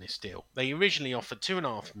plug on this deal. They originally offered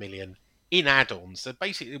 2.5 million in add-ons. So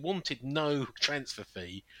basically, they wanted no transfer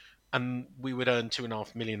fee, and we would earn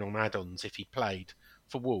 2.5 million on add-ons if he played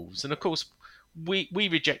for Wolves. And of course, we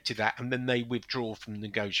rejected that, and then they withdraw from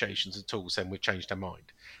negotiations at all, saying we've changed our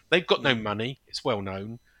mind. They've got no money. It's well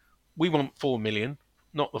known. We want 4 million,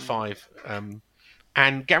 not the 5.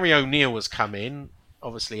 And Gary O'Neill has come in,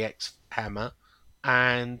 obviously ex-Hammer,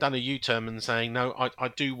 and done a U-turn and saying, no, I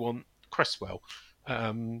do want Cresswell.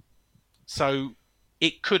 So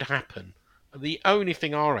it could happen. The only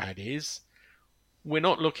thing I'll add is we're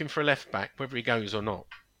not looking for a left-back, whether he goes or not.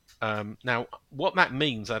 Now, what that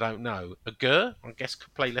means, I don't know. Aguerd, I guess,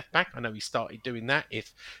 could play left-back. I know he started doing that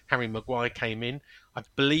if Harry Maguire came in. I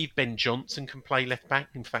believe Ben Johnson can play left-back.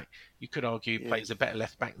 In fact, you could argue he plays a better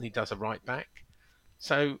left-back than he does a right-back.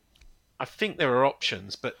 So I think there are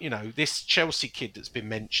options, but, this Chelsea kid that's been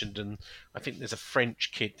mentioned, and I think there's a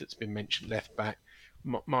French kid that's been mentioned left-back.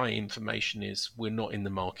 My information is we're not in the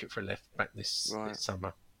market for a left-back this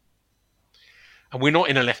summer. And we're not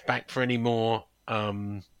in a left-back for any more...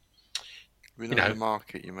 We're not in the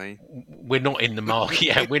market, you mean? We're not in the market.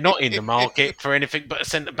 Yeah, we're not in the market for anything but a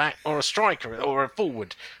centre-back or a striker or a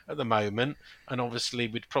forward at the moment. And obviously,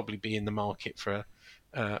 we'd probably be in the market for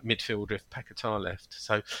a midfielder if Paquetá left.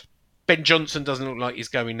 So Ben Johnson doesn't look like he's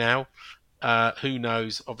going now. Who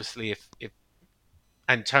knows? Obviously, if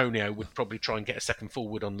Antonio would probably try and get a second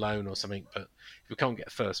forward on loan or something. But if we can't get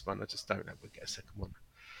a first one, I just don't know if we'll get a second one.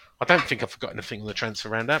 I don't think I've forgotten anything on the transfer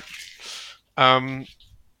roundup.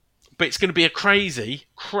 But it's going to be a crazy,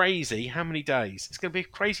 how many days? It's going to be a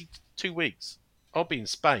crazy 2 weeks. I'll be in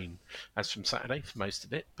Spain as from Saturday for most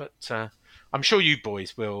of it, but I'm sure you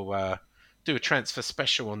boys will do a transfer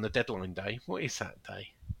special on the deadline day. What is that day?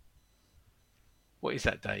 What is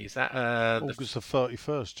that day? Is that August the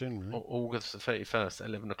 31st, generally. August the 31st at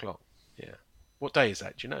 11 o'clock? Yeah. What day is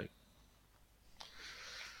that? Do you know?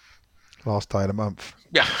 Last day of the month.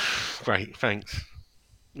 Yeah. Great. Thanks.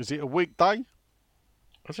 Is it a weekday?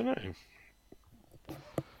 I don't know.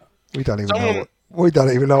 We don't even know. We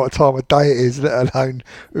don't even know what time of day it is, let alone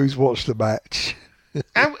who's watched the match.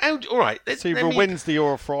 All right. It's either a Wednesday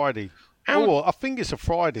or a Friday. I think it's a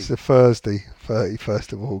Friday. It's a Thursday,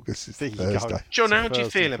 31st of August. It's There Thursday. you go. John, how do you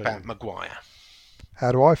feel about Maguire?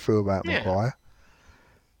 How do I feel about Maguire?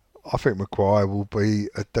 I think Maguire will be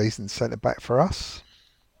a decent centre back for us.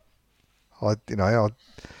 I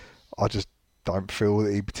just don't feel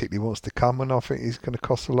that he particularly wants to come, and I think he's going to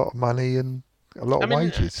cost a lot of money and a lot of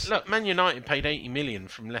wages. Look, Man United paid 80 million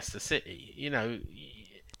from Leicester City. You know,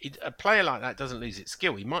 a player like that doesn't lose his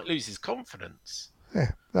skill. He might lose his confidence.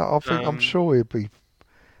 Yeah, no, I think I'm sure he'll be.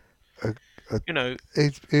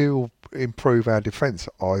 He'll improve our defence.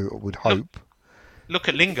 I would hope. Look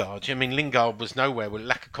at Lingard. I mean, Lingard was nowhere with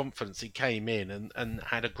lack of confidence. He came in and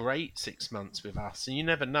had a great 6 months with us, and you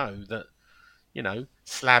never know that.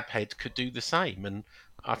 Slabhead could do the same, and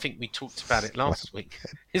I think we talked about it last week.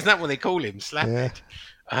 Isn't that what they call him, Slabhead?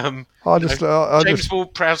 Yeah. James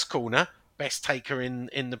Ward-Prowse corner, best taker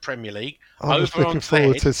in the Premier League. I'm just looking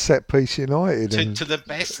forward to Set Piece United. To the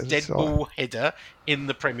best dead ball header in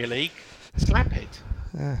the Premier League, Slabhead.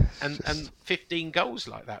 Yeah, and 15 goals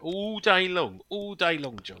like that all day long,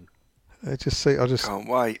 John. I just can't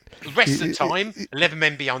wait. The rest of the time, 11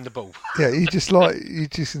 men behind the ball. Yeah, you just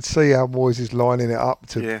can see how Moyes is lining it up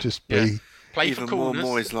to just be play even for corners.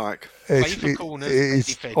 more Moyes like. Play for corners. It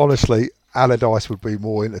is honestly, Allardyce would be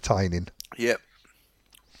more entertaining. Yep.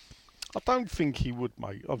 I don't think he would,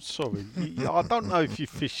 mate. I'm sorry. I don't know if you're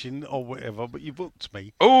fishing or whatever, but you've hooked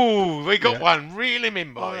me. Oh, we got one. Reel him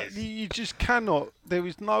in, boys. You just cannot. There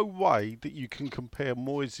is no way that you can compare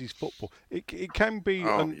Moyes' football. It can be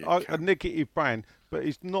a negative brand, but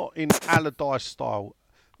it's not in Allardyce style.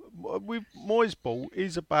 With Moyes' ball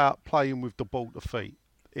is about playing with the ball to feet.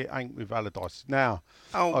 It ain't with Allardyce. Now,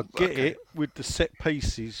 I get it with the set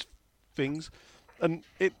pieces things, and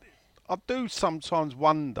I do sometimes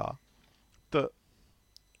wonder that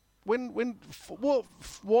on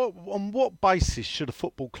what basis should a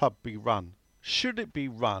football club be run? Should it be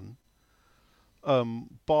run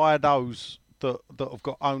by those that have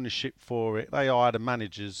got ownership for it? They hire the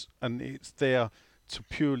managers, and it's there to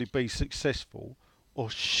purely be successful, or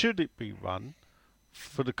should it be run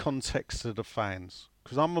for the context of the fans?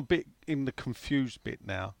 Because I'm a bit in the confused bit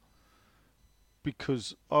now.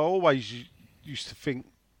 Because I always used to think,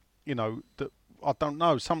 that. I don't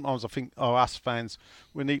know. Sometimes I think, us fans,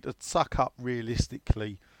 we need to suck up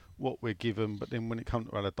realistically what we're given. But then when it comes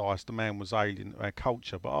to Allardyce, the man was alien to our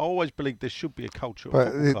culture. But I always believe there should be a culture.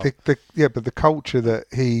 But the culture that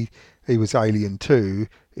he was alien to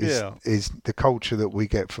is the culture that we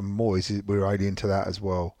get from Moyes. We're alien to that as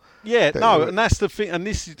well. Yeah, and that's the thing. And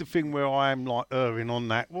this is the thing where I am like erring on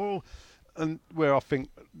that. Well, and where I think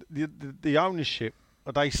the ownership,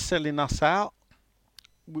 are they selling us out?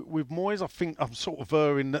 With Moyes, I think I'm sort of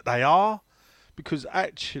erring that they are, because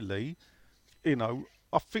actually,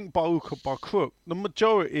 I think by hook or by crook, the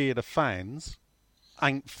majority of the fans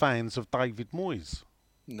ain't fans of David Moyes.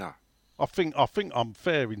 No, I think I'm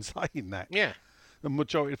fair in saying that. Yeah, the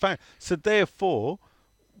majority of the fans. So therefore,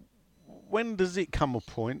 when does it come a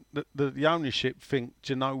point that the ownership think,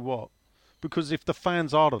 do you know what? Because if the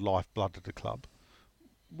fans are the lifeblood of the club,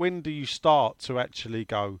 when do you start to actually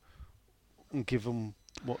go and give them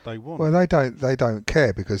what they want? Well, they don't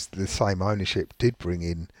care, because the same ownership did bring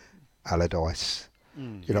in Allardyce.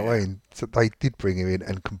 You know what I mean? So they did bring him in,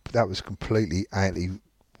 and that was completely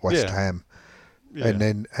anti-West Ham. Yeah. And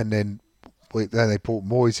then they brought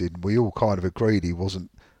Moyes in. We all kind of agreed he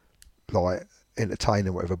wasn't like entertaining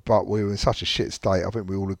or whatever, but we were in such a shit state. I think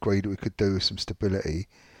we all agreed that we could do with some stability,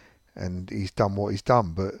 and he's done what he's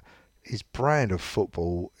done. But his brand of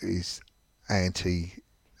football is anti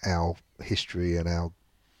our history and our.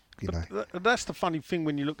 That's the funny thing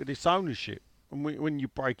when you look at this ownership, and when you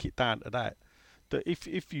break it down to that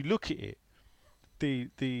if you look at it,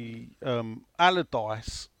 the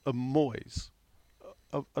Allardyce and Moyes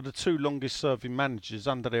are the two longest serving managers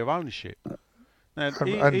under their ownership. Now,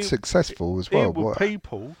 and successful as well. Here were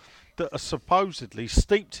people that are supposedly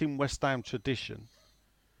steeped in West Ham tradition,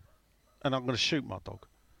 and I'm going to shoot my dog.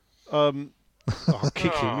 I'll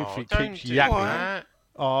kick him if he keeps yapping.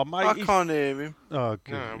 Oh, mate, I can't hear him. Oh,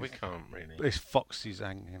 good. No, we can't really. There's foxes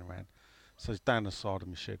hanging around. So it's down the side of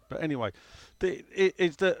my shed. But anyway,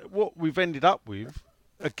 what we've ended up with,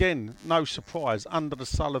 again, no surprise, under the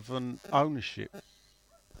Sullivan ownership,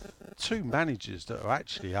 2 managers that are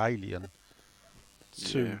actually alien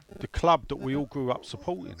to the club that we all grew up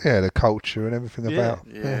supporting. Yeah, the culture and everything about.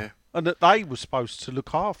 Yeah. And that they were supposed to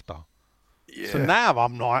look after. Yeah. So now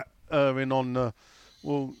I'm like erring on the,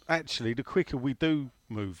 well, actually, the quicker we do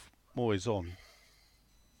move Moyes on,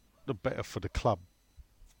 the better for the club.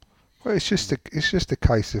 Well, it's just a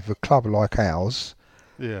case of a club like ours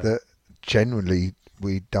that generally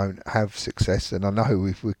we don't have success, and I know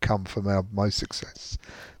we've come from our most success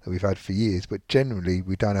that we've had for years, but generally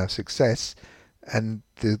we don't have success, and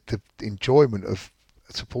the enjoyment of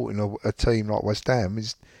supporting a team like West Ham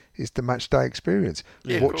is the match day experience.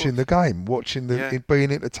 Watching the game, watching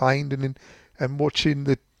being entertained, and watching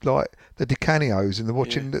the DiCanios and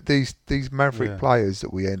watching these maverick players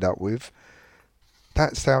that we end up with.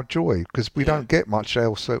 That's our joy, because we don't get much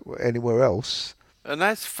else anywhere else. And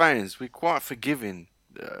as fans, we're quite forgiving.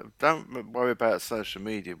 Don't worry about social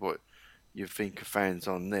media, what you think of fans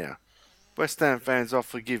on there. West Ham fans are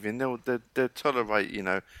forgiving. They'll tolerate,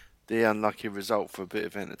 the unlucky result for a bit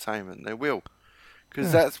of entertainment. They will.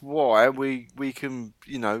 Because that's why we can,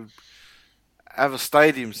 have a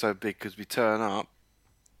stadium so big, because we turn up.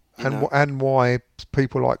 And why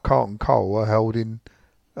people like Carlton Cole are held in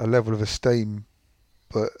a level of esteem,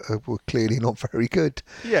 but were clearly not very good.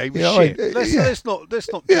 Yeah, he was shit. Let's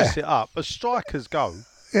not dress it up. As strikers go,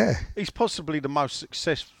 he's possibly the most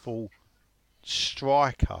successful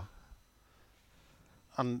striker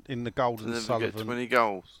in the Golden Sullivan get 20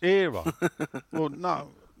 goals era. Well,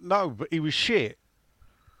 no, but he was shit.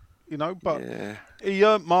 But he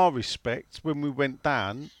earned my respect when we went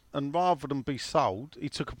down, and rather than be sold, he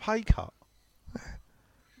took a pay cut.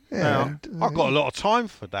 Now, I've got a lot of time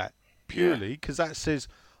for that, purely because that says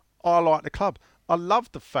I like the club. I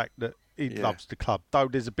love the fact that he loves the club, though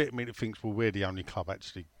there's a bit of me that thinks, well, we're the only club,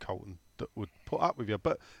 actually, Colton, that would put up with you.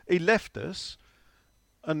 But he left us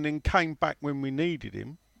and then came back when we needed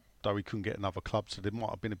him, though he couldn't get another club, so there might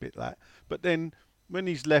have been a bit of that. But then when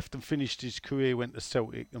he's left and finished his career, went to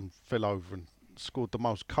Celtic and fell over and scored the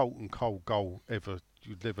most Colton Cole goal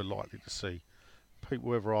you'd ever likely to see.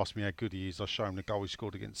 People ever ask me how good he is, I show him the goal he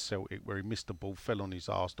scored against Celtic, where he missed the ball, fell on his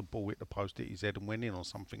arse, the ball hit the post, hit his head and went in, or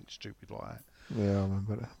something stupid like that. Yeah, I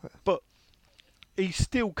remember that. But he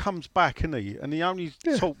still comes back, isn't he? And he only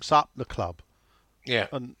talks up the club. Yeah.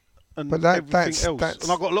 And but everything else.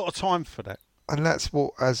 And I've got a lot of time for that. And that's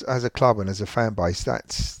what, as a club and as a fan base,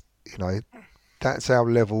 that's our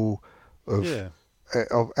level of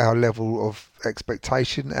our level of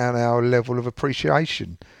expectation and our level of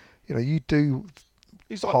appreciation. You do.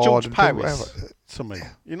 He's like George Paris to me.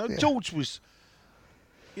 George was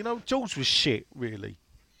shit, really.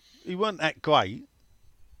 He weren't that great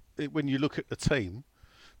when you look at the team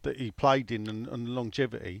that he played in and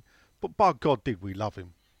longevity. But by God, did we love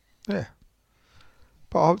him? Yeah.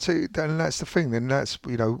 But I would say, and that's the thing. Then that's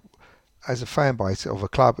as a fan base of a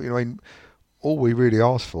club, all we really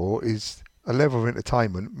ask for is a level of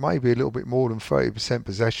entertainment, maybe a little bit more than 30%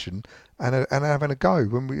 possession, and having a go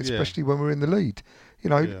especially when we're in the lead.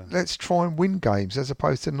 Let's try and win games as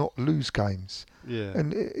opposed to not lose games. Yeah.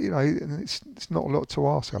 And it's not a lot to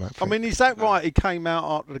ask, I don't think. I mean, is that right? He came out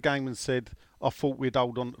after the game and said, "I thought we'd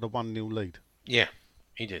hold on to the 1-0 lead." Yeah,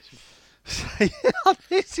 he did.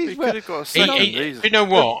 This is where got a second you know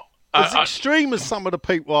what? As extreme as some of the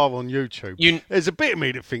people are on YouTube, there's a bit of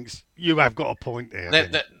me that thinks you have got a point there.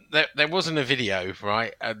 There wasn't a video,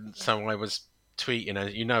 right? And so I was tweeting,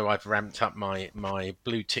 and I've ramped up my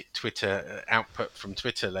blue tick Twitter output from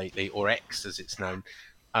Twitter lately, or X as it's known.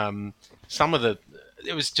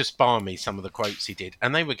 It was just balmy, some of the quotes he did,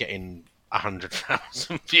 and they were getting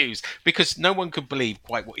 100,000 views because no one could believe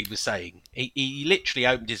quite what he was saying. He literally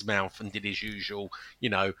opened his mouth and did his usual,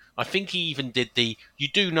 I think he even did we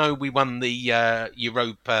won the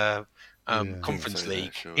Europa Conference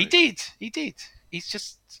League. Sure. He did. He's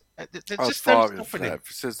just... I was firing for that.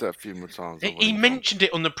 He says that a few more times. He mentioned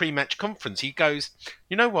it on the pre-match conference. He goes,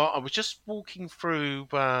 "You know what? I was just walking through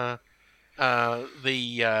the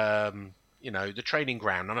training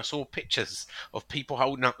ground, and I saw pictures of people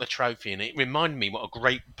holding up the trophy, and it reminded me what a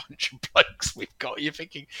great bunch of blokes we've got." You're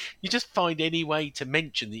thinking, you just find any way to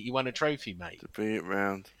mention that you won a trophy, mate. To bring it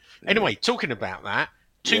round. Yeah. Anyway, talking about that.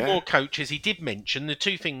 Two more coaches he did mention.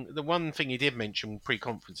 The one thing he did mention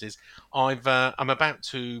pre-conference is I'm about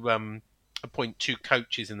to appoint 2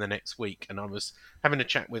 coaches in the next week, and I was having a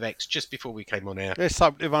chat with X just before we came on air. Let's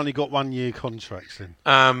hope they've only got 1-year contracts then.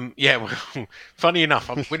 Yeah, well, funny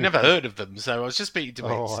enough, we'd never heard of them, so I was just speaking to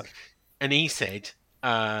X, and he said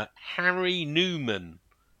Harry Newman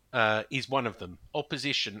is one of them.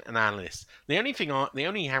 Opposition analyst. Henry Newman the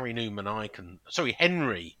only Henry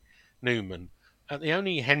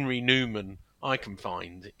Newman I can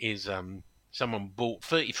find is someone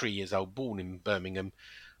 33 years old, born in Birmingham,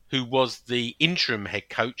 who was the interim head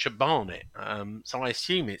coach at Barnet. So I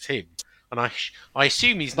assume it's him, and I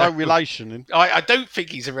assume he's no relation. I don't think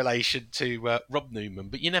he's a relation to Rob Newman,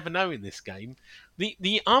 but you never know in this game.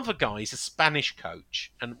 The other guy is a Spanish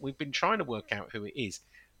coach, and we've been trying to work out who it is.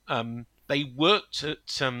 They worked at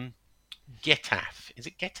Getafe. Is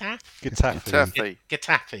it Getafe? Getafe.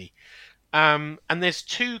 Getafe. And there's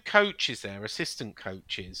two coaches there, assistant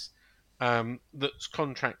coaches, that's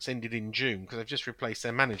contracts ended in June because they've just replaced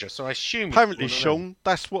their manager. So I assume... Apparently, Sean,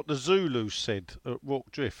 that's what the Zulus said at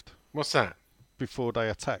Rock Drift. What's that? Before they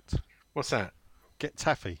attacked. What's that?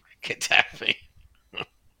 Getafe. Getafe.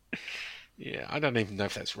 Yeah, I don't even know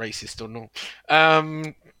if that's racist or not.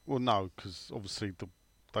 Well, no, because obviously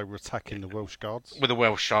they were attacking the Welsh Guards. With a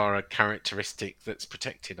Welsh are a characteristic that's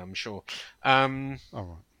protected, I'm sure. All right.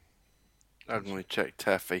 I'm going to check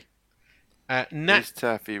Taffy. Is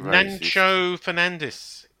Taffy racist? Nacho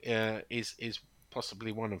Fernandez is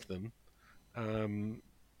possibly one of them. And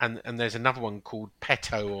there's another one called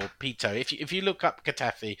Pito. If you look up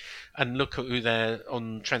Getafe and look at who they're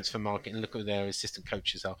on Transfer Market and look at who their assistant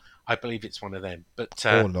coaches are, I believe it's one of them. But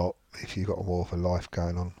or not, if you've got a war for life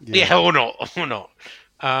going on. Yeah, or not.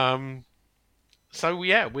 So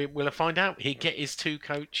yeah, we'll find out. He get his two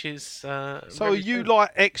coaches. So are you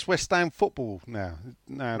like ex-West Ham football now?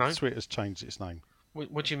 Now No. Twitter's changed its name.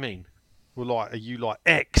 What do you mean? Well, like, are you like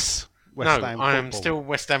ex West Ham football? I am still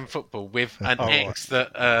West Ham football with an ex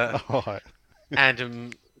that right.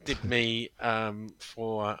 Adam did me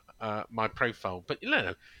for my profile. But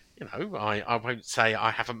I won't say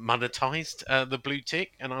I haven't monetised the blue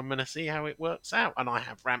tick, and I'm going to see how it works out. And I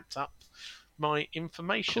have ramped up my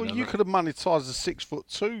information. Well, you could have monetised a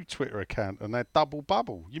 6'2" Twitter account and that double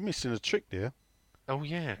bubble. You're missing a trick there. Oh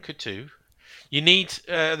yeah, could do. You need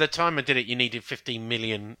the time I did it. You needed 15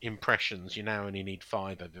 million impressions. You now only need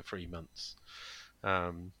 5 over 3 months.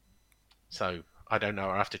 So I don't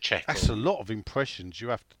know. I have to check. That's a lot of impressions you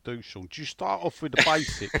have to do, Sean. Do you start off with the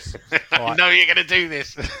basics? I know you're going to do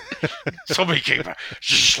this. Tommy Keeper,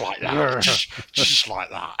 just like that, just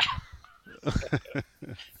like that.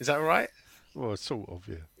 Is that all right? Well, sort of,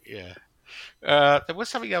 yeah. Yeah. There was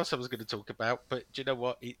something else I was going to talk about, but do you know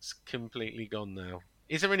what? It's completely gone now.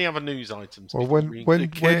 Is there any other news items? Well, when do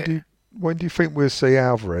you think we'll see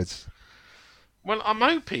Alvarez? Well, I'm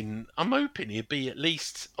hoping he'll be at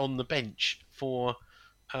least on the bench for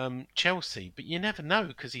Chelsea, but you never know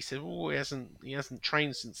because he said, he hasn't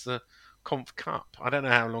trained since the Conf Cup. I don't know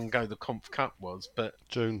how long ago the Conf Cup was, but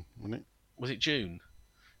June, wasn't it? Was it June?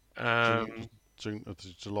 June or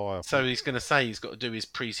July. So he's going to say he's got to do his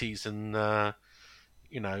pre-season, so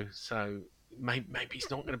maybe he's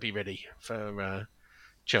not going to be ready for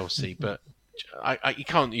Chelsea. But you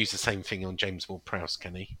can't use the same thing on James Ward-Prowse,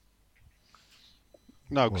 can he?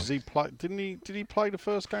 No, because he played. Did he play the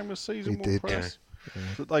first game of the season? He did. Yeah.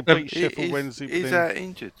 But they beat Sheffield Wednesday. Is that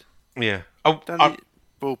injured? Yeah.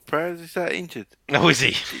 Ward-Prowse, is that injured? Oh, is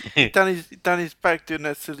he? He done his back doing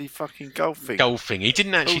that silly fucking golfing. He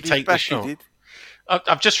didn't actually take the shot.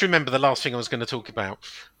 I've just remembered the last thing I was going to talk about.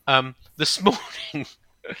 This morning,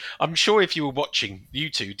 I'm sure if you were watching, you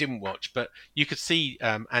two didn't watch, but you could see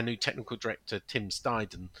our new technical director, Tim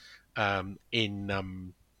Steiden,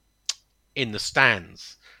 in the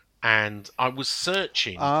stands. And I was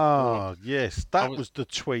searching. Yes, that was the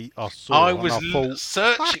tweet I saw. I was thought,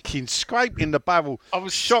 searching, fucking scraping the barrel. I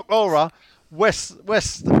was shock horror. West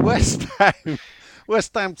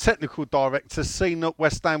Ham technical director seen at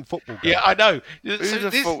West Ham football game. Yeah, I know. Who'd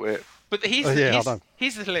have thought it? But here's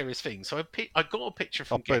the hilarious thing. So I got a picture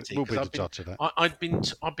from Getty. We'll be the judge of that. I've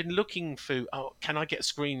been looking through. Can I get a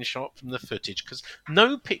screenshot from the footage? Because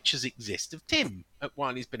no pictures exist of Tim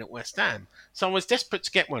while he's been at West Ham. So I was desperate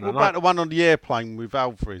to get one. What about the one on the airplane with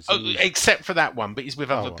Alvarez? Except for that one, but he's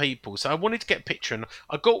with other people. So I wanted to get a picture, and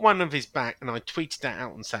I got one of his back, and I tweeted that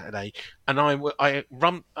out on Saturday. And I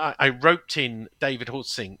roped in David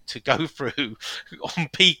Horsink to go through on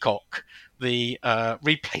Peacock the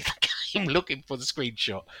replay the game, looking for the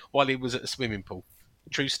screenshot while he was at a swimming pool.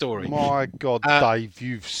 True story. My God, Dave,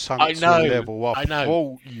 you've sunk to a level I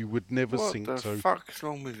thought you would never sink to. What the fuck's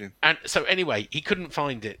wrong with him? And so anyway, he couldn't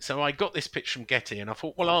find it. So I got this picture from Getty, and I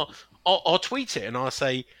thought, well, I'll tweet it, and I'll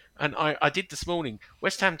say, and I did this morning.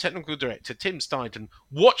 West Ham technical director Tim Steiden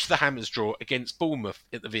watched the Hammers draw against Bournemouth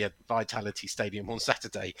at the Vitality Stadium on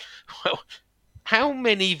Saturday. Well, how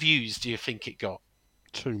many views do you think it got?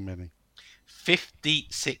 Too many.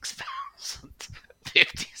 56,000.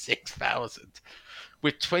 56,000.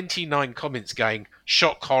 With 29 comments going,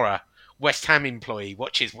 shock horror. West Ham employee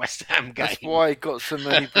watches West Ham game. That's why it got so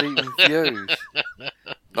many bleeding views.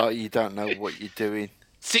 Like, you don't know what you're doing.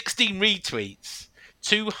 16 retweets.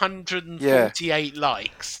 248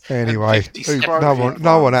 likes. Anyway,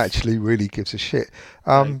 no one actually really gives a shit.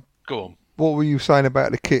 Go on. What were you saying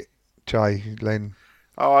about the kit, Jay, Len?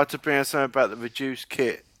 Oh, I had to bring up something about the reduced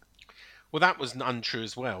kit. Well, that was untrue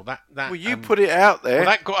as well. Well, you put it out there. Well,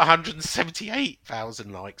 that got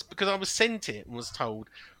 178,000 likes because I was sent it and was told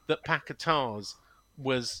that Paquetá's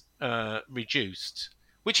was reduced,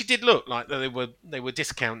 which it did look like they were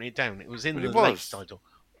discounting it down. It was in the latest title,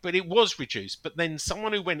 but it was reduced. But then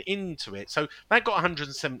someone who went into it, so that got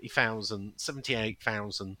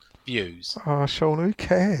 78,000 views. Oh, Sean, who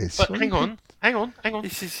cares? But hang on.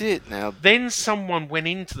 This is it now. Then someone went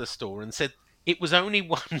into the store and said it was only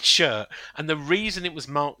one shirt, and the reason it was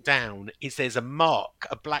marked down is there's a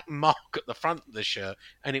black mark at the front of the shirt,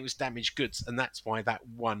 and it was damaged goods, and that's why that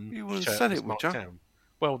one shirt was marked down.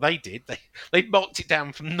 Well, they did. They marked it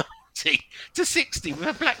down from 90 to 60 with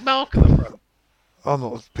a black mark at the front. I'm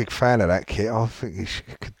not a big fan of that kit. I think it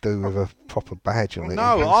could do with a proper badge on it.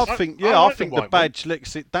 No, I think the badge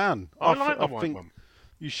lets it down. I think one.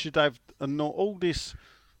 You should have not all this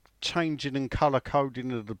changing and colour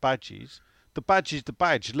coding of the badges. The badge is the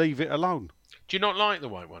badge. Leave it alone. Do you not like the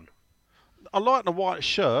white one? I like the white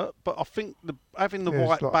shirt, but I think having the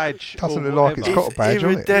white badge doesn't look like it's got a badge on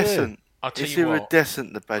it. Iridescent. It's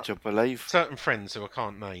iridescent, the badge, I believe. Certain friends who I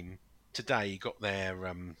can't name today got their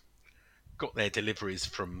deliveries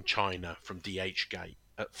from China, from DH Gate,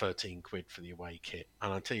 at 13 quid for the away kit.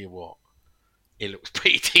 And I tell you what, it looks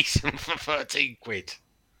pretty decent for 13 quid.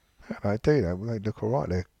 They do, though. They look all right,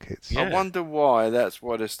 their kits. Yeah. I wonder why. That's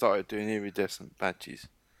why they started doing iridescent badges.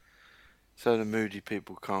 So the moody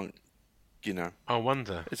people can't, I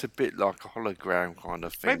wonder. It's a bit like a hologram kind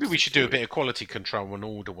of thing. Maybe we should do a bit of quality control and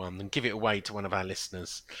order one and give it away to one of our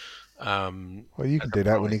listeners. Well, you can do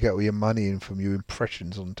that when you get all your money in from your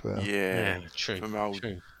impressions on Twitter. Yeah, true. From old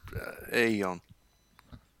Eon.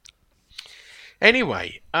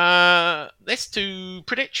 Anyway, let's do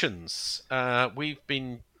predictions. We've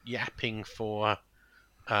been yapping for,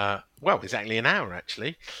 exactly an hour,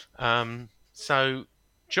 actually. So,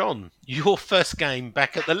 John, your first game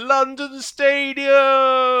back at the London Stadium!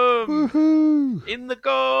 Woohoo! In the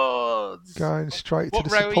gods! Going straight to the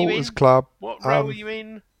supporters club. What row are you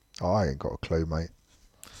in? I ain't got a clue, mate.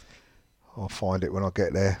 I'll find it when I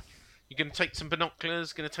get there. You're going to take some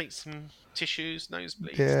binoculars, going to take some tissues,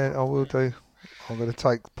 nosebleeds? Yeah, I will do. I'm going to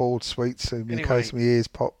take board sweets in case my ears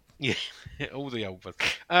pop. Yeah, all the old ones.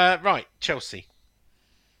 Right, Chelsea.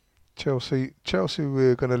 Chelsea,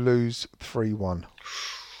 we're going to lose 3-1.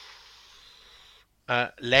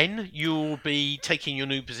 Len, you'll be taking your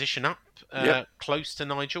new position up, Yep. close to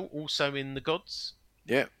Nigel, also in the gods.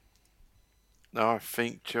 Yep. I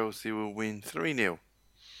think Chelsea will win 3-0.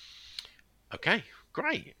 Okay,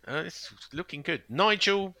 great. It's looking good.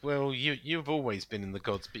 Nigel, well, you've always been in the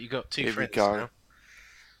gods, but you've got two friends now.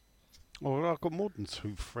 Well, I've got more than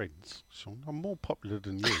two friends, Sean. I'm more popular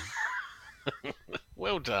than you.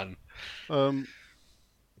 Well done. So,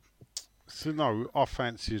 no, I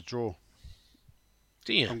fancy a draw.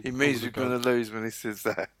 Do you? He means we're going to lose when he says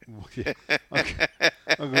that. Yeah. Okay.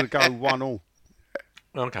 I'm going to go 1-1.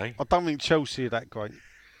 Okay. I don't think Chelsea are that great.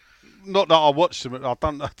 Not that I watched them. I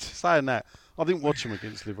don't. Saying that, I didn't watch them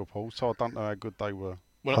against Liverpool, so I don't know how good they were.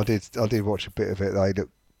 Well, I did watch a bit of it. They look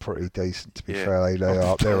pretty decent, to be fair. They're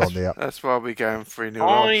on the up. That's why we're going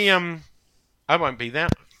 3-0. I won't be there.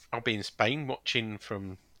 I'll be in Spain watching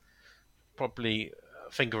from probably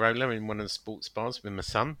Fingarola in one of the sports bars with my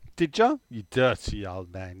son. Did you? You dirty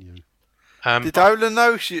old man, you. Did Ola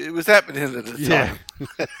know it was happening at the time?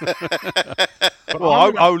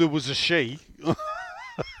 Well, Ola was a she.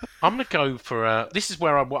 I'm going to go for... this is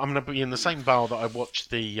where I'm going to be in the same bar that I watched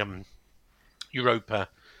the Europa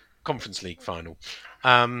Conference League final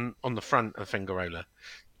on the front of Fingarola.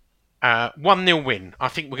 1-0 win. I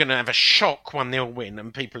think we're going to have a shock 1-0 win,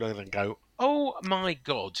 and people are going to go, oh my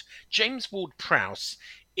God, James Ward-Prowse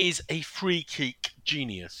is a free kick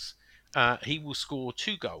genius. He will score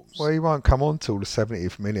 2 goals. Well, he won't come on till the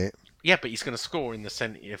 70th minute. Yeah, but he's going to score in the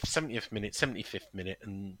 70th minute, 75th minute,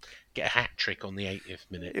 and get a hat-trick on the 80th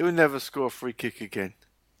minute. He will never score a free kick again.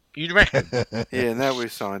 You reckon? Yeah, now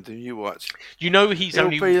we've signed him. You watch. You know he's He'll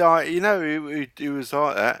only... be like, he was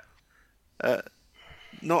like that.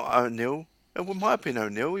 Not O'Neill. It might have been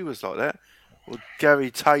O'Neill. He was like that. Or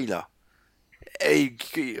Gary Taylor.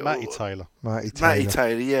 Matty Taylor. Matty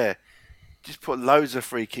Taylor, yeah. just put loads of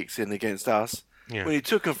free kicks in against us. Yeah. When he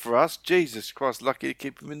took them for us, Jesus Christ, lucky to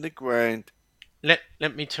keep him in the ground.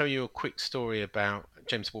 Let me tell you a quick story about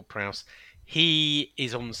James Ward-Prowse. He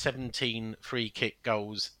is on 17 free kick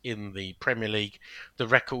goals in the Premier League. The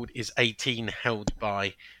record is 18, held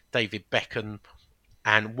by David Beckham.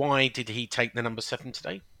 And why did he take the number 7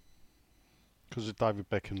 today? Because of David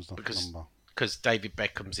Beckham's number. Because David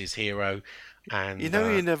Beckham's his hero. And You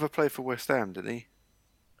know he never played for West Ham, didn't he?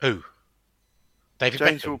 Who? David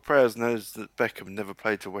James Beckham. Ward-Prowse knows that Beckham never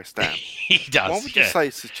played for West Ham. He does. Why would you say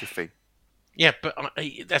such a thing? Yeah, but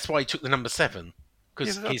that's why he took the number 7.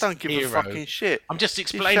 Because I don't give a fucking shit. I'm just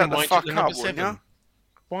explaining why he took the number 7.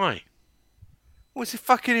 Why? Well, it's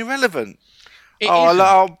fucking irrelevant. It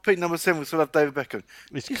I'll pick number 7 because I love David Beckham.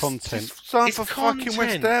 It's content. Just sign for fucking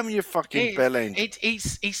West Ham, you fucking bellend.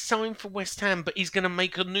 He's signed for West Ham, but he's going to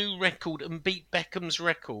make a new record and beat Beckham's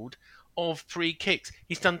record of free kicks.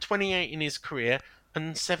 He's done 28 in his career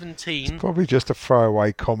and 17. It's probably just a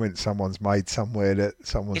throwaway comment someone's made somewhere that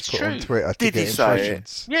someone's put on Twitter to get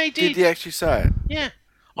impressions. Yeah, he did. Did he actually say it? Yeah.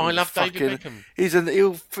 I love David Beckham. He's an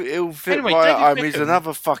ill fit Anyway, right. David He's Beckham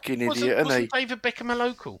another fucking idiot, isn't he? Wasn't David Beckham a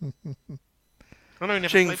local? I know he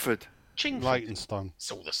never Chingford. Chingford. Leytonstone.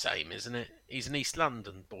 It's all the same, isn't it? He's an East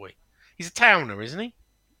London boy. He's a towner, isn't he?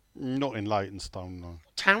 Not in Leytonstone, no.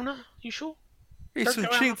 Towner? You sure? He's from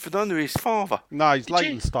Chingford under his father. No, he's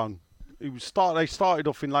Leytonstone. They started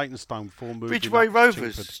off in Leytonstone before moving Ridgeway up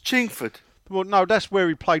Rovers, Chingford. Chingford. Well, no, that's where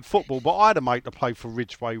he played football. But I had a mate that played for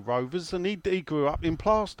Ridgeway Rovers, and he grew up in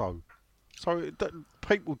Plaistow. So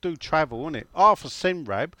people do travel, innit? Arthur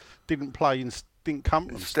Senrab didn't come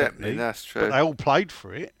from Stepney. That's true. But they all played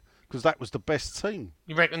for it because that was the best team.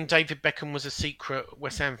 You reckon David Beckham was a secret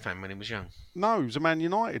West Ham fan when he was young? No, he was a Man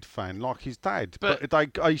United fan, like his dad. But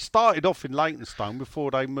he started off in Leytonstone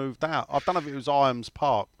before they moved out. I don't know if it was Irons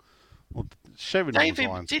Park or Sheringham was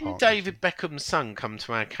Irons didn't Park. David Beckham's son come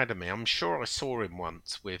to our academy? I'm sure I saw him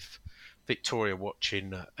once with Victoria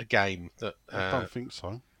watching a game. I don't think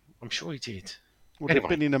so. I'm sure he did. Well, anyway.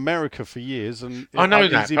 they've been in America for years, and I know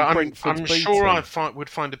that, in but Brentford's I'm B sure team. I would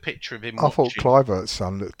find a picture of him. I thought Clivert's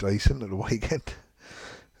son looked decent at the weekend.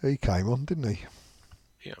 He came on, didn't he?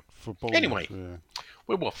 Yeah. For balls, anyway, yeah.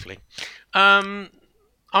 We're waffling.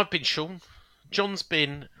 I've been Sean. John's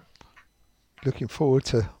been. Looking forward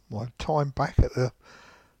to my time back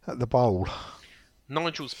at the bowl.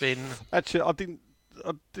 Nigel's been. Actually,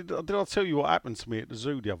 did I tell you what happened to me at the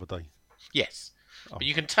zoo the other day? Yes, but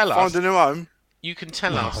you can tell us. Find a new home. You can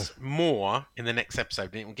tell us more in the next episode,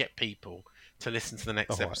 and it will get people to listen to the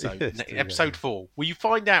next episode. Yes, episode 4. Will you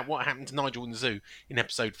find out what happened to Nigel in the zoo in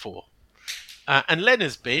episode 4? And Len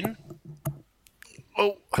has been.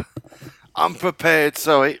 Oh, I'm prepared,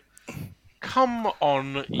 sorry. Come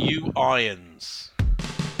on, you irons.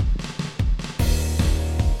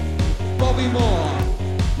 Bobby Moore.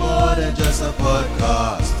 More than just a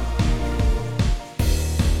podcast.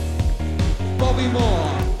 Bobby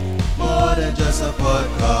Moore. More than just a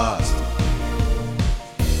podcast.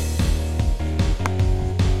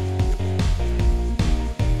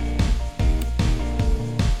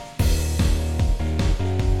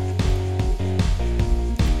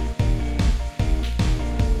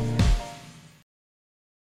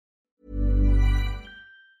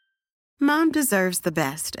 Mom deserves the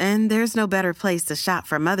best, and there's no better place to shop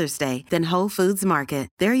for Mother's Day than Whole Foods Market.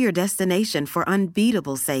 They're your destination for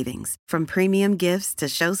unbeatable savings, from premium gifts to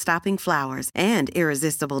show-stopping flowers and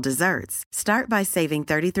irresistible desserts. Start by saving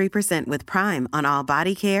 33% with Prime on all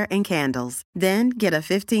body care and candles. Then get a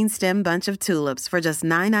 15-stem bunch of tulips for just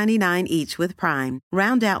 $9.99 each with Prime.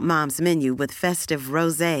 Round out Mom's menu with festive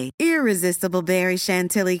rosé, irresistible berry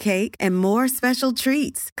chantilly cake, and more special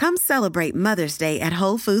treats. Come celebrate Mother's Day at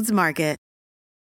Whole Foods Market.